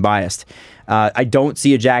want to seem biased. I don't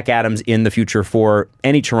see a Jack Adams in the future for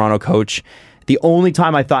any Toronto coach. The only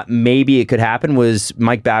time I thought maybe it could happen was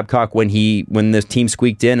Mike Babcock when the team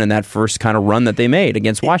squeaked in that first kind of run that they made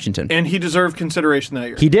against Washington. And he deserved consideration that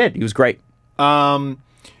year. He did. He was great. I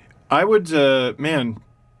would,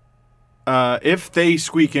 if they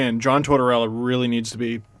squeak in, John Tortorella really needs to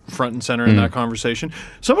be front and center in that conversation.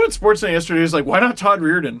 Someone at Sportsnet yesterday is like, why not Todd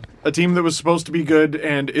Reardon, a team that was supposed to be good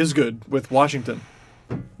and is good with Washington?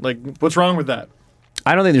 Like, what's wrong with that?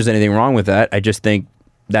 I don't think there's anything wrong with that. I just think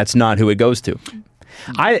that's not who it goes to.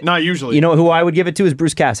 Not usually. You know who I would give it to is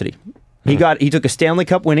Bruce Cassidy. He took a Stanley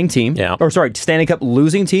Cup winning team, Stanley Cup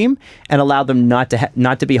losing team, and allowed them not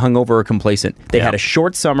to be hungover or complacent. They had a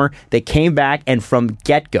short summer. They came back, and from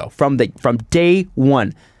get-go, from day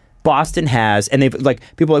one, Boston has, and they've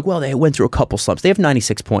people are like, well, they went through a couple slumps. They have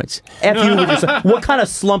 96 points. F you with your, what kind of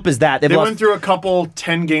slump is that? They went through a couple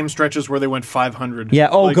 10-game stretches where they went 500. Yeah.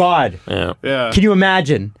 Oh God. Yeah. Can you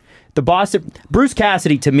imagine? Bruce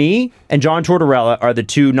Cassidy, to me, and John Tortorella are the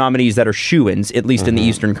two nominees that are shoo-ins, at least in the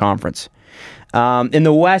Eastern Conference. In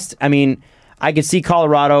the West, I mean, I could see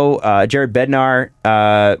Colorado, Jared Bednar,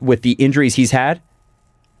 with the injuries he's had.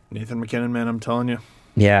 Nathan McKinnon, man, I'm telling you.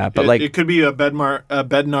 Yeah, but it could be a Bednar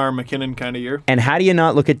McKinnon kind of year. And how do you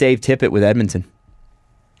not look at Dave Tippett with Edmonton?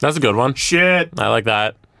 That's a good one. Shit. I like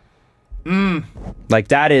that.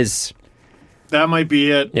 That might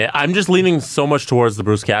be it. Yeah, I'm just leaning so much towards the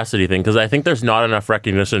Bruce Cassidy thing because I think there's not enough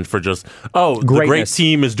recognition for just, the great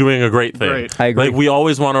team is doing a great thing. Great. I agree. Like, we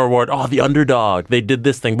always want to reward, the underdog, they did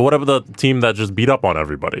this thing. But what about the team that just beat up on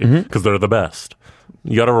everybody because they're the best?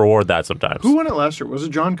 You got to reward that sometimes. Who won it last year? Was it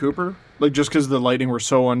John Cooper? Like, just because the Lightning were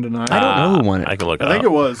so undeniable? I don't know who won it. I can look it up. I think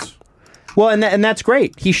it was. Well, and that's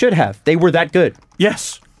great. He should have. They were that good.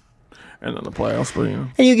 Yes. And then the playoffs, but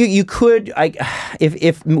And you could,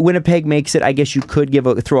 if Winnipeg makes it, I guess you could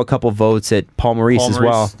throw a couple votes at Paul Maurice as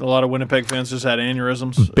well. A lot of Winnipeg fans just had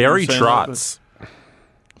aneurysms. Barry Trotz.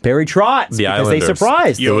 Barry Trotz, The because Islanders. they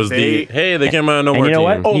surprised. It was they came out of nowhere. And you know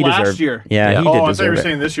what? team. Oh, He last deserved- year. Yeah, he did I thought deserve you were it.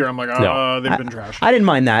 saying this year. I'm like, No. they've been trashed. I didn't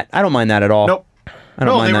mind that. I don't mind that at all. Nope. I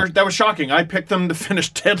don't mind they that. that was shocking. I picked them to finish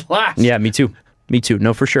dead last. Yeah, me too.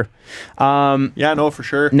 No, for sure. Yeah, no, for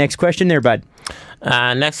sure. Next question there, bud.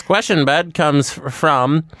 Next question, bud, comes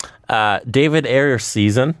from David Ayer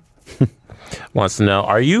Season. Wants to know,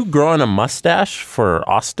 are you growing a mustache for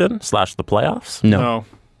Austin / the playoffs? No.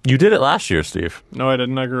 You did it last year, Steve. No, I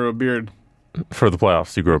didn't. I grew a beard. For the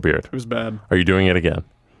playoffs, you grew a beard. It was bad. Are you doing it again?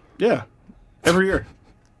 Yeah. Every year.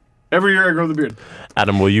 Every year I grow the beard.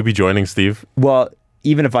 Adam, will you be joining Steve? Well,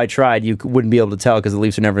 even if I tried, you wouldn't be able to tell because the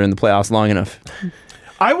Leafs are never in the playoffs long enough.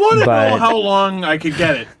 I want to But- know how long I could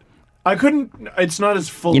get it. I couldn't. It's not as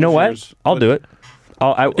full. You know as what? yours, I'll but- do it.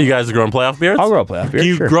 You guys are growing playoff beards? I'll grow a playoff beard. Can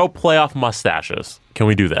you sure. grow playoff mustaches? Can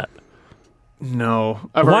we do that? No,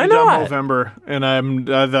 I've Why already done not? November, and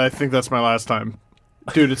I think that's my last time.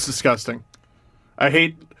 Dude, it's disgusting.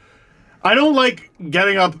 I don't like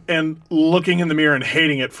getting up and looking in the mirror and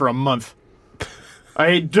hating it for a month.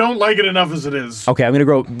 I don't like it enough as it is. Okay, I'm gonna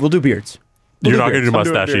grow. We'll do beards. You're not going to do I'm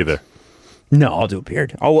doing mustache beards. either. No, I'll do a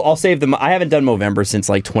beard. I'll save them. I haven't done Movember since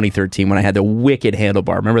like 2013 when I had the wicked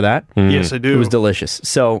handlebar. Remember that? Yes, I do. It was delicious.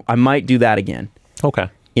 So I might do that again Okay.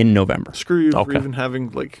 in November. Screw you for Okay. even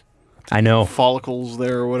having like I know. follicles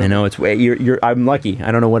there or whatever. I know. It's you're. I'm lucky.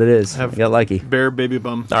 I don't know what it is. I got lucky. Bare baby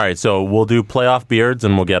bum. All right, so we'll do playoff beards,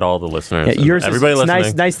 and we'll get all the listeners. Yeah, yours Everybody is it's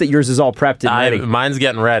listening. nice that yours is all prepped and ready. Mine's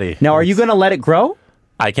getting ready. Now, are you going to let it grow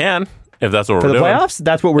I can, if that's what for we're the doing. playoffs?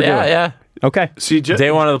 That's what we're Yeah, doing. yeah. Okay. See, Day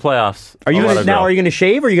one of the playoffs. Are you I'll let gonna, it now? go. Are you going to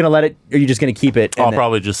shave, or are you going to let it? Or are you just going to keep it? and I'll then-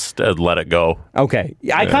 probably just let it go. Okay.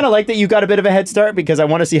 I kind of like that you got a bit of a head start because I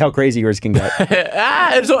want to see how crazy yours can get.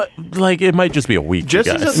 It might just be a week, you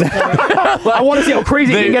Jesse's guys. at the point. I want to see how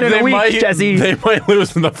crazy you can get in a week, might, Jesse. They might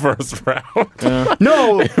lose in the first round.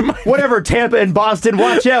 No, whatever. Tampa and Boston,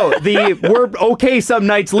 watch out. We're okay some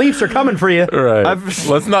nights. Leafs are coming for you. Right. I've-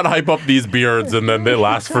 Let's not hype up these beards and then they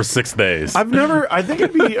last for 6 days. I think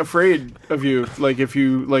I'd be afraid of you, like if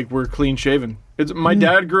you were clean shaven. My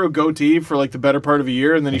dad grew a goatee for like the better part of a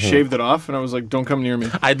year, and then he shaved it off, and I was like, "Don't come near me."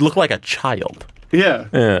 I'd look like a child. Yeah.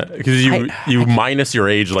 Yeah, because you minus your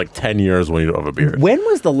age like 10 years when you don't have a beard. When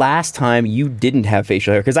was the last time you didn't have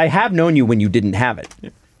facial hair? Because I have known you when you didn't have it.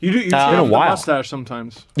 You shave been a the while. mustache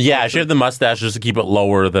sometimes. Yeah, I shave the mustache just to keep it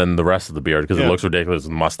lower than the rest of the beard because it Yeah. looks ridiculous. The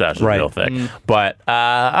mustache is Right. real thick. But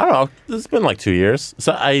I don't know. It's been like 2 years.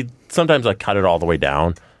 So sometimes I cut it all the way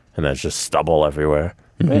down, and then it's just stubble everywhere.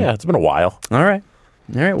 But yeah, it's been a while. All right.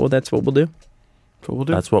 Well, that's what we'll do.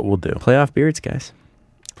 That's what we'll do. Playoff beards, guys.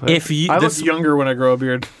 If you I look younger when I grow a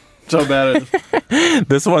beard. So bad it is.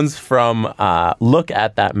 this one's from Look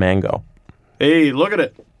at That Mango. Hey, look at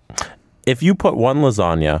it. If you put one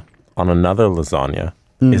lasagna on another lasagna,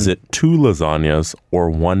 is it 2 lasagnas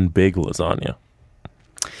or one big lasagna?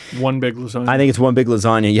 One big lasagna. I think it's one big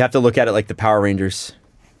lasagna. You have to look at it like the Power Rangers.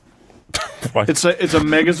 It's a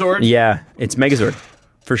Megazord. Yeah, it's Megazord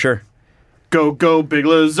for sure. Go, go, big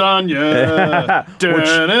lasagna.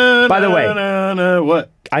 Which, by the way,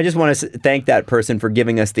 what? I just want to thank that person for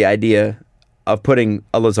giving us the idea of putting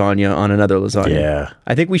a lasagna on another lasagna. Yeah.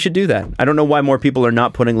 I think we should do that. I don't know why more people are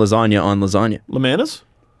not putting lasagna on lasagna. Lamanas?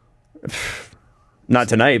 Not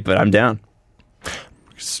tonight, but I'm down.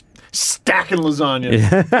 Stacking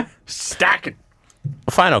lasagna. Stacking.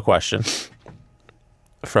 Final question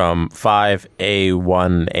from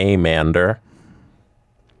 5A1A Mander.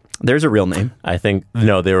 There's a real name. I think,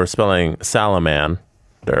 no, they were spelling salamander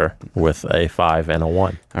with a 5 and a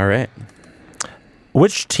 1. All right.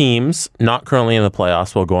 Which teams not currently in the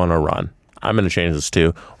playoffs will go on a run? I'm going to change this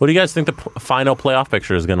too. What do you guys think the final playoff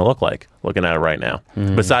picture is going to look like, looking at it right now?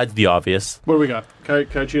 Besides the obvious. What do we got? Can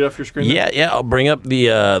I cheat off your screen? Yeah, I'll bring up the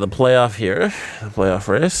playoff here. The playoff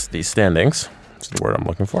race, the standings. That's the word I'm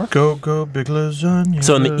looking for. Go, go, big lasagna.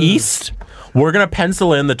 So in the East, we're going to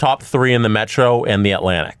pencil in the top 3 in the Metro and the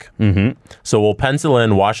Atlantic. Mm-hmm. So we'll pencil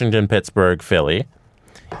in Washington, Pittsburgh, Philly,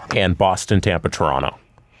 and Boston, Tampa, Toronto.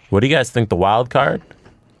 What do you guys think the wild card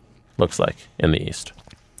looks like in the East?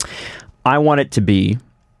 I want it to be,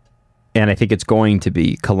 and I think it's going to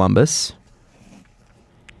be, Columbus.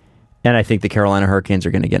 And I think the Carolina Hurricanes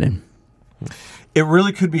are going to get in. It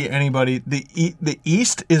really could be anybody. The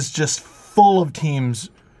East is just full of teams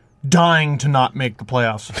dying to not make the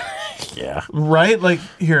playoffs. Yeah. Right? Like,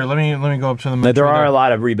 here, let me go up to the Metro. There are a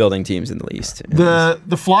lot of rebuilding teams in the East.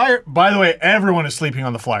 The Flyer, by the way, everyone is sleeping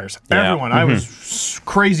on the Flyers. Yeah. Everyone. I was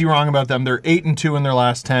crazy wrong about them. They're 8-2 in their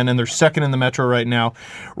last 10, and they're second in the Metro right now.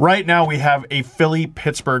 Right now, we have a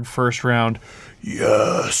Philly-Pittsburgh first round.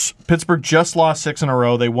 Yes. Pittsburgh just lost 6 in a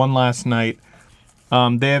row. They won last night.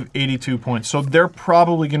 They have 82 points. So they're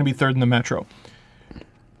probably going to be third in the Metro.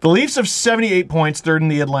 The Leafs have 78 points, third in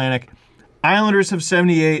the Atlantic. Islanders have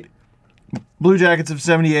 78. Blue Jackets have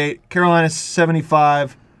 78. Carolina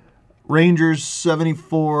 75. Rangers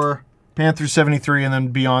 74. Panthers 73. And then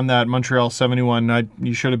beyond that, Montreal 71.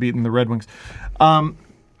 You should have beaten the Red Wings.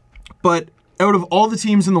 But out of all the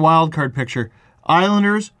teams in the wild card picture,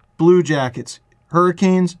 Islanders, Blue Jackets,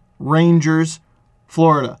 Hurricanes, Rangers,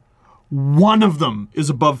 Florida, one of them is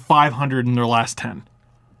above 500 in their last 10.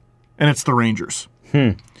 And it's the Rangers.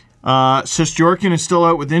 Sjorkin is still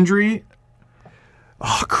out with injury.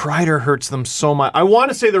 Oh, Kreider hurts them so much. I want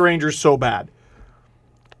to say the Rangers so bad.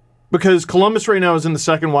 Because Columbus right now is in the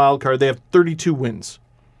second wild card. They have 32 wins.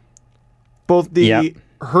 Both the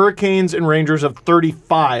Hurricanes and Rangers have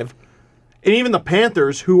 35. And even the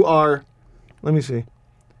Panthers, who are,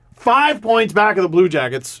 5 points back of the Blue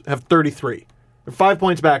Jackets, have 33. They're 5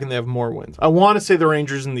 points back and they have more wins. I want to say the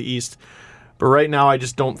Rangers in the East. But right now, I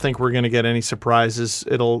just don't think we're going to get any surprises.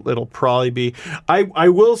 It'll probably be. I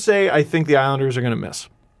will say I think the Islanders are going to miss.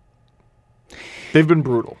 They've been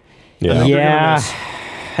brutal. Yeah.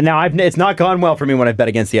 Now, it's not gone well for me when I've bet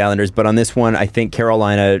against the Islanders, but on this one, I think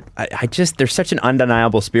Carolina, there's such an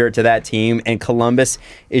undeniable spirit to that team, and Columbus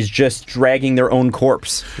is just dragging their own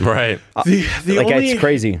corpse. Right. It's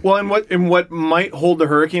crazy. Well, and what might hold the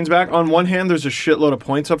Hurricanes back, on one hand, there's a shitload of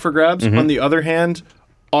points up for grabs. On the other hand,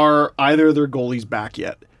 are either of their goalies back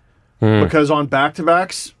yet? Because on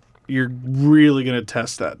back-to-backs, you're really going to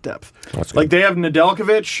test that depth. They have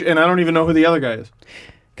Nedeljkovic, and I don't even know who the other guy is.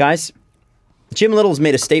 Guys, Jim Little has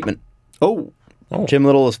made a statement. Oh. Jim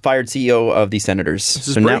Little is fired CEO of the Senators. This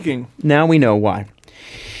is breaking. Now we know why.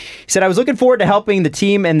 He said, I was looking forward to helping the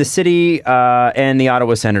team and the city and the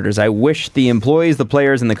Ottawa Senators. I wish the employees, the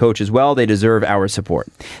players, and the coaches well. They deserve our support.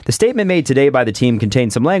 The statement made today by the team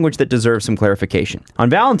contains some language that deserves some clarification. On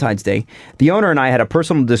Valentine's Day, the owner and I had a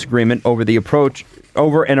personal disagreement over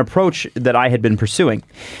an approach that I had been pursuing.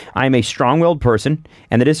 I am a strong-willed person,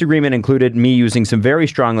 and the disagreement included me using some very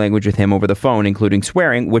strong language with him over the phone, including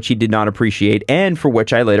swearing, which he did not appreciate, and for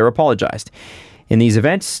which I later apologized. It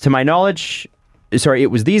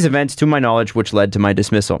was these events, to my knowledge, which led to my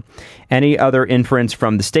dismissal. Any other inference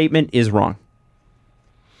from the statement is wrong.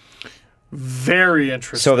 Very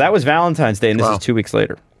interesting. So that was Valentine's Day, and this is 2 weeks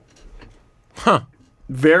later.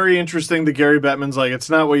 Very interesting that Gary Bettman's like, it's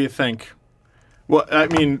not what you think. Well, I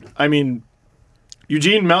mean,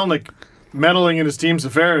 Eugene Melnick meddling in his team's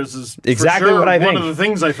affairs is exactly for sure what I think. One of the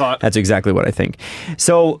things I thought. That's exactly what I think.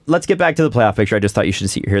 So let's get back to the playoff picture. I just thought you should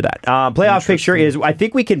hear that. Playoff picture is, I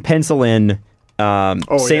think we can pencil in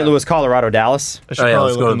St. Louis, Colorado, Dallas. I should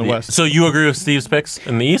probably look in the West. So you agree with Steve's picks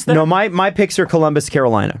in the East then? No, my picks are Columbus,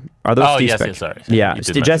 Carolina. Are those Steve's picks? Yes, sorry. Yeah.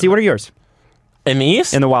 Jesse, what are yours? In the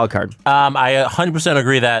East? In the wild card. I 100%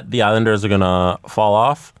 agree that the Islanders are going to fall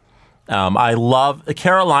off. I love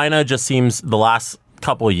Carolina. Just seems the last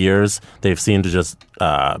couple of years they've seemed to just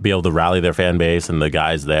be able to rally their fan base and the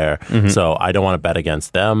guys there. So I don't want to bet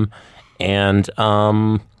against them. And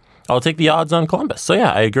I'll take the odds on Columbus. So,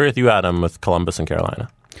 yeah, I agree with you, Adam, with Columbus and Carolina.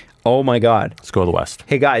 Oh, my God. Let's go to the West.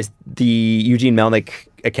 Hey, guys, the Eugene Melnick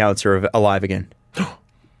accounts are alive again.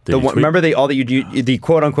 Remember the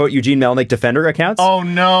quote-unquote Eugene Melnick defender accounts? Oh,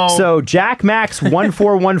 no. So, Jack Max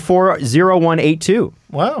 14140182.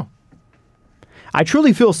 Wow. I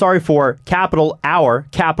truly feel sorry for the capital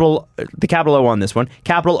O on this one,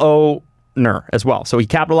 capital owner as well. So he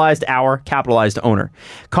capitalized owner.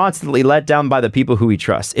 Constantly let down by the people who he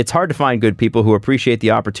trusts. It's hard to find good people who appreciate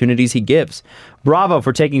the opportunities he gives. Bravo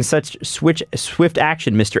for taking such swift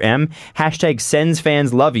action, Mr. M. Hashtag Sens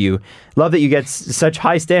fans love you. Love that you get such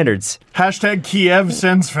high standards. Hashtag Kiev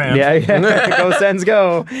Sens fans. Yeah. Go Sens,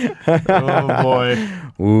 go. Oh, boy.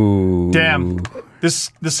 Ooh. Damn.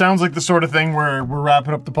 This sounds like the sort of thing where we're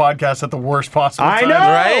wrapping up the podcast at the worst possible time. I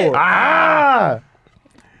know. Right?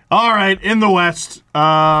 All right, in the West.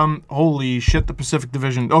 Holy shit, the Pacific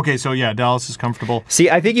Division. Okay, so yeah, Dallas is comfortable.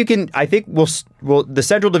 See, I think the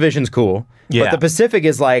Central Division's cool, Yeah. but the Pacific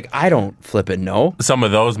is like, I don't flippin' know. Some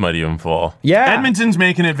of those might even fall. Yeah. Edmonton's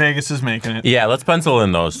making it. Vegas is making it. Yeah, let's pencil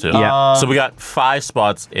in those two. Yeah. So we got 5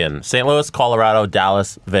 spots in St. Louis, Colorado,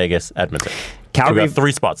 Dallas, Vegas, Edmonton. Calgary, So we got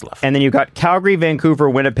 3 spots left. and then you've got Calgary, Vancouver,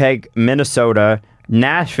 Winnipeg, Minnesota,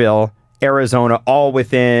 Nashville, Arizona, all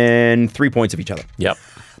within 3 points of each other. Yep.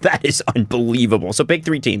 That is unbelievable. So pick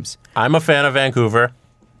 3 teams. I'm a fan of Vancouver.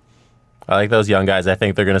 I like those young guys. I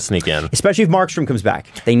think they're going to sneak in. Especially if Markstrom comes back.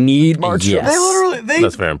 They need Markstrom. Yes. They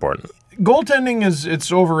That's very important. goaltending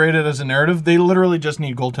it's overrated as a narrative. They literally just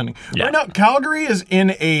need goaltending. Yeah. Right now, Calgary is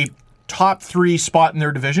in a top 3 spot in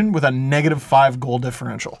their division with a -5 goal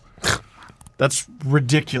differential. That's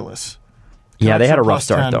ridiculous. Yeah, they had a rough Plus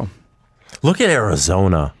start, 10. though. Look at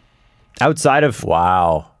Arizona. Outside of...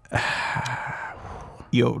 Wow.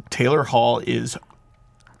 Yo, Taylor Hall is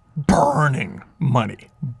burning money.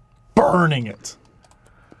 Burning it.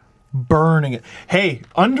 Hey,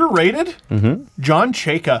 underrated? John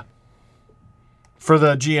Chayka for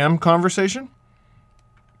the GM conversation?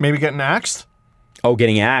 Maybe getting axed? Oh,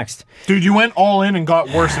 getting axed. Dude, you went all in and got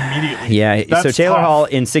worse immediately. Yeah, That's so Taylor tough. Hall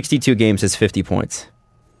in 62 games has 50 points.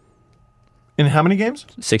 In how many games?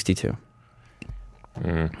 62.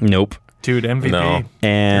 Nope. Dude, MVP. No. You're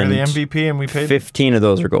And the MVP and we paid 15 of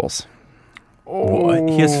those are goals.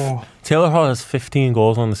 Taylor Hall has 15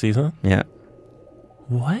 goals on the season? Yeah.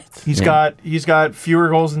 What? He's got fewer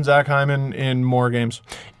goals than Zach Hyman in more games.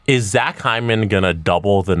 Is Zach Hyman going to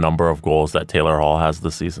double the number of goals that Taylor Hall has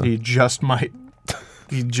this season? He just might.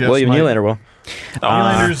 William Nylander will.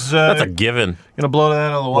 Nylander's That's a given. gonna blow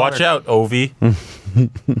that out of the water. Watch out, Ovi.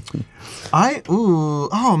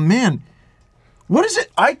 Oh man. What is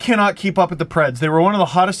it? I cannot keep up with the Preds. They were one of the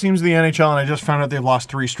hottest teams in the NHL, and I just found out they've lost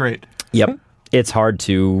 3 straight. Yep. It's hard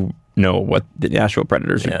to know what the Nashville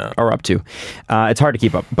Predators are up to. It's hard to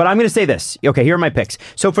keep up. But I'm going to say this. Okay, here are my picks.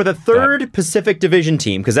 So for the third Pacific Division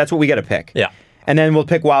team, because that's what we got to pick. Yeah. And then we'll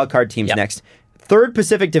pick wild card teams next. Third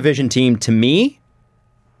Pacific Division team, to me,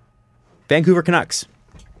 Vancouver Canucks.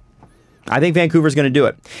 I think Vancouver's going to do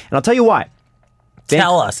it. And I'll tell you why.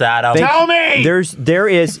 Tell us, Adam. Tell me! There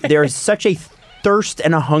is such a thirst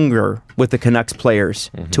and a hunger with the Canucks players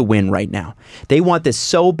to win right now. They want this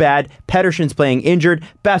so bad. Pettersson's playing injured.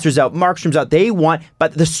 Besser's out. Markstrom's out.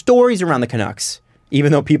 But the stories around the Canucks,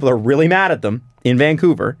 even though people are really mad at them in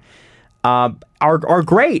Vancouver, are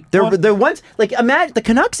great. They're the ones, like, imagine the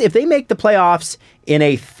Canucks, if they make the playoffs in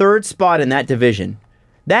a third spot in that division,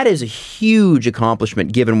 that is a huge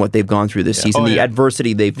accomplishment given what they've gone through this season, the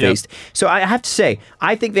adversity they've faced. So I have to say,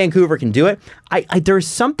 I think Vancouver can do it. There's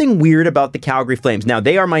something weird about the Calgary Flames. Now,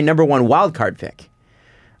 they are my number 1 wild card pick.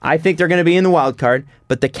 I think they're going to be in the wild card,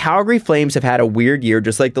 but the Calgary Flames have had a weird year,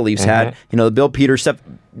 just like the Leafs had. You know, the Bill Peters stuff.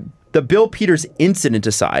 The Bill Peters incident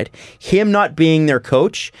aside, him not being their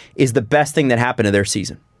coach is the best thing that happened to their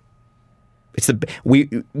season. We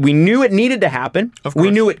knew it needed to happen.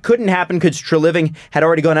 We knew it couldn't happen because Treliving had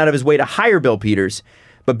already gone out of his way to hire Bill Peters.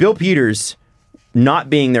 But Bill Peters not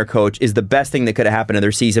being their coach is the best thing that could have happened to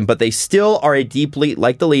their season. But they still are a deeply,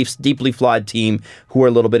 like the Leafs, deeply flawed team who are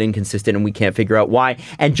a little bit inconsistent, and we can't figure out why.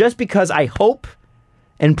 And just because I hope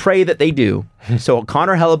and pray that they do, so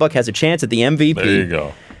Connor Hellebuck has a chance at the MVP. There you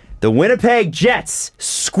go. The Winnipeg Jets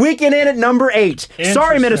squeaking in at number 8.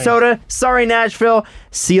 Sorry, Minnesota. Sorry, Nashville.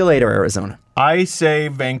 See you later, Arizona. I say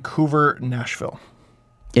Vancouver, Nashville.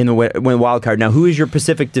 In the wild card. Now, who is your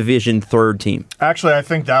Pacific Division third team? Actually, I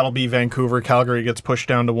think that'll be Vancouver. Calgary gets pushed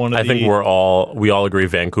down to one of I think we all agree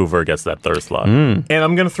Vancouver gets that third slot. And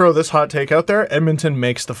I'm going to throw this hot take out there. Edmonton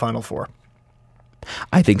makes the Final Four.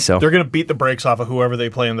 I think so. They're going to beat the brakes off of whoever they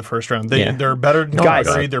play in the first round. Yeah. They're better than Guys.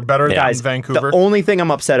 Calgary. They're better than Vancouver. The only thing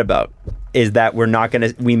I'm upset about is that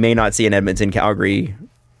we may not see an Edmonton Calgary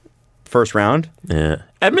first round. Yeah.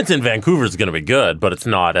 Edmonton Vancouver is going to be good, but it's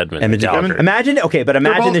not Calgary. Imagine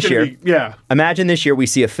this year. Yeah. Imagine this year we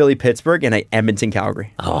see a Philly Pittsburgh and a Edmonton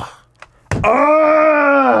Calgary. Oh.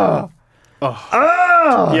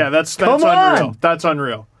 Yeah, that's unreal. That's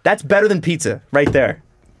unreal. That's better than pizza right there.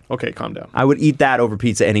 Okay, calm down. I would eat that over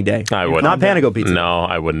pizza any day. I would Not Panago pizza. No,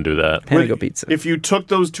 I wouldn't do that. Panago pizza. If you took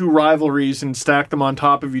those two rivalries and stacked them on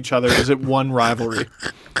top of each other, is it one rivalry?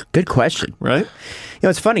 Good question. Right?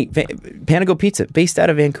 It's funny. Panago pizza, based out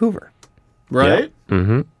of Vancouver. Right? Yeah.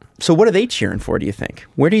 Mm-hmm. So what are they cheering for, do you think?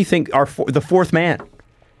 Where do you think the fourth man?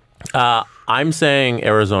 I'm saying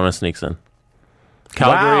Arizona sneaks in.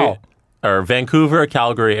 Calgary or Vancouver,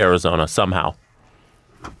 Calgary, Arizona somehow.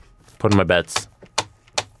 Putting my bets.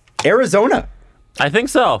 Arizona. I think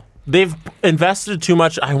so. They've invested too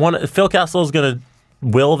much. Phil Kessel is going to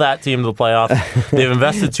will that team to the playoffs. They've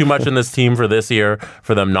invested too much in this team for this year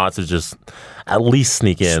for them not to just at least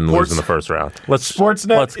sneak in and lose in the first round.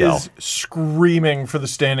 Sportsnet is screaming for the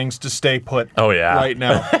standings to stay put. Oh yeah, right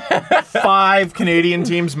now. 5 Canadian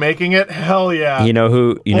teams making it. Hell yeah! You know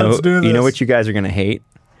who? You Let's do this. You know what you guys are going to hate?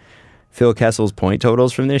 Phil Kessel's point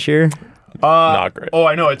totals from this year. Not great. Oh,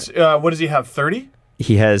 I know. It's what does he have? 30.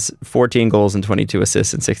 He has 14 goals and 22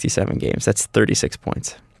 assists in 67 games. That's 36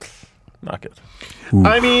 points. Not good. Oof.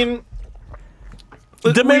 I mean,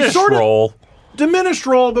 diminished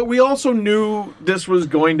role, but we also knew this was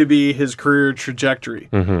going to be his career trajectory.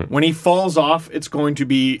 Mm-hmm. When he falls off, it's going to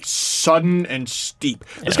be sudden and steep.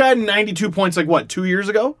 This guy had 92 points, 2 years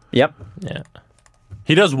ago? Yep. Yeah.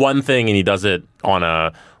 He does one thing, and he does it on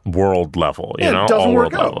a world level. You know, it doesn't all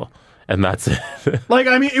work world out. level. And that's it.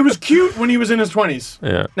 It was cute when he was in his 20s.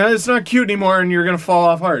 Yeah. Now it's not cute anymore, and you're going to fall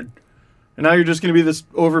off hard. And now you're just going to be this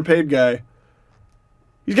overpaid guy.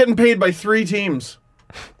 He's getting paid by 3 teams.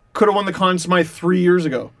 Could have won the Conn Smythe 3 years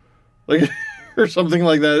ago. Or something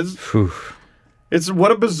like that. It's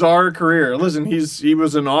what a bizarre career. Listen, he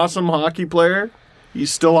was an awesome hockey player.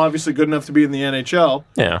 He's still obviously good enough to be in the NHL.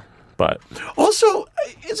 Yeah, but... Also,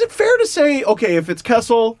 is it fair to say, okay, if it's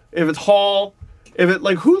Kessel, if it's Hall...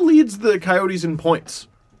 who leads the Coyotes in points?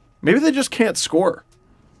 Maybe they just can't score.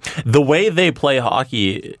 The way they play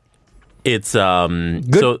hockey, it's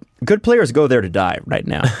good players go there to die right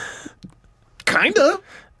now. Kinda.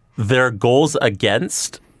 Their goals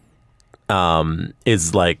against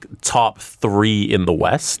is top 3 in the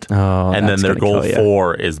West, and then their goal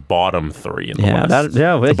 4 is bottom 3 in the West.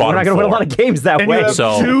 We're not going to win a lot of games that way. You have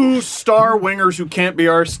 2 star wingers who can't be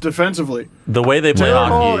arsed defensively. The way they play Taylor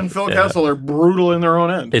hockey, Hall and Phil Kessel are brutal in their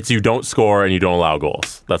own end. It's you don't score and you don't allow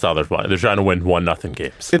goals. That's how they're playing. They're trying to win 1-0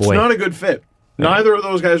 games. It's not a good fit. Neither of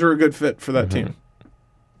those guys are a good fit for that team.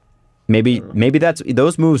 Maybe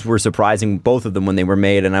those moves were surprising, both of them, when they were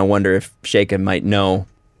made, and I wonder if Shaken might know,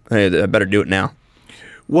 hey, I better do it now.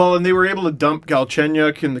 Well, and they were able to dump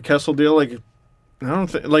Galchenyuk in the Kessel deal. I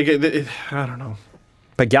don't know.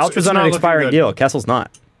 But Galch was on an expiring deal. Kessel's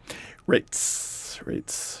not. Rates.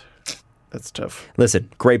 That's tough. Listen,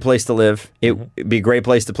 great place to live. It'd be a great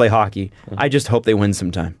place to play hockey. I just hope they win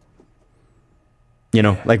sometime.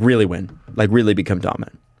 Really win. Really become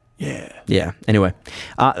dominant. Yeah. Anyway,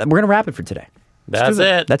 we're going to wrap it for today. That's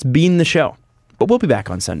it. That's been the show. But we'll be back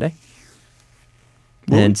on Sunday.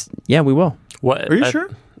 We will. What? Are you sure?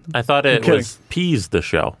 I thought it was Peas the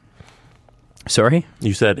show. Sorry?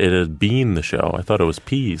 You said it had been the show. I thot it was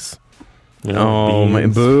Peas. Oh, my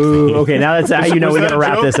boo. Okay, now that's how you know we got to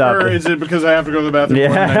wrap this up. Or is it because I have to go to the bathroom?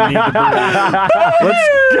 Yeah. And I need to breathe?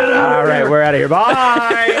 Let's get out. All right, we're out of here.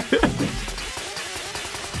 Bye.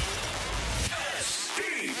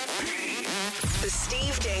 The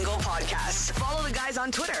Steve Dangle Podcast. Follow the guys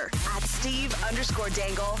on Twitter at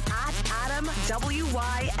Steve_Dangle, at Adam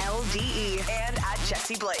WYLDE, and at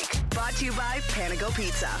Jesse Blake. Brought to you by Panago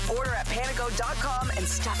Pizza. Order at panago.com and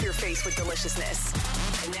stuff your face with deliciousness.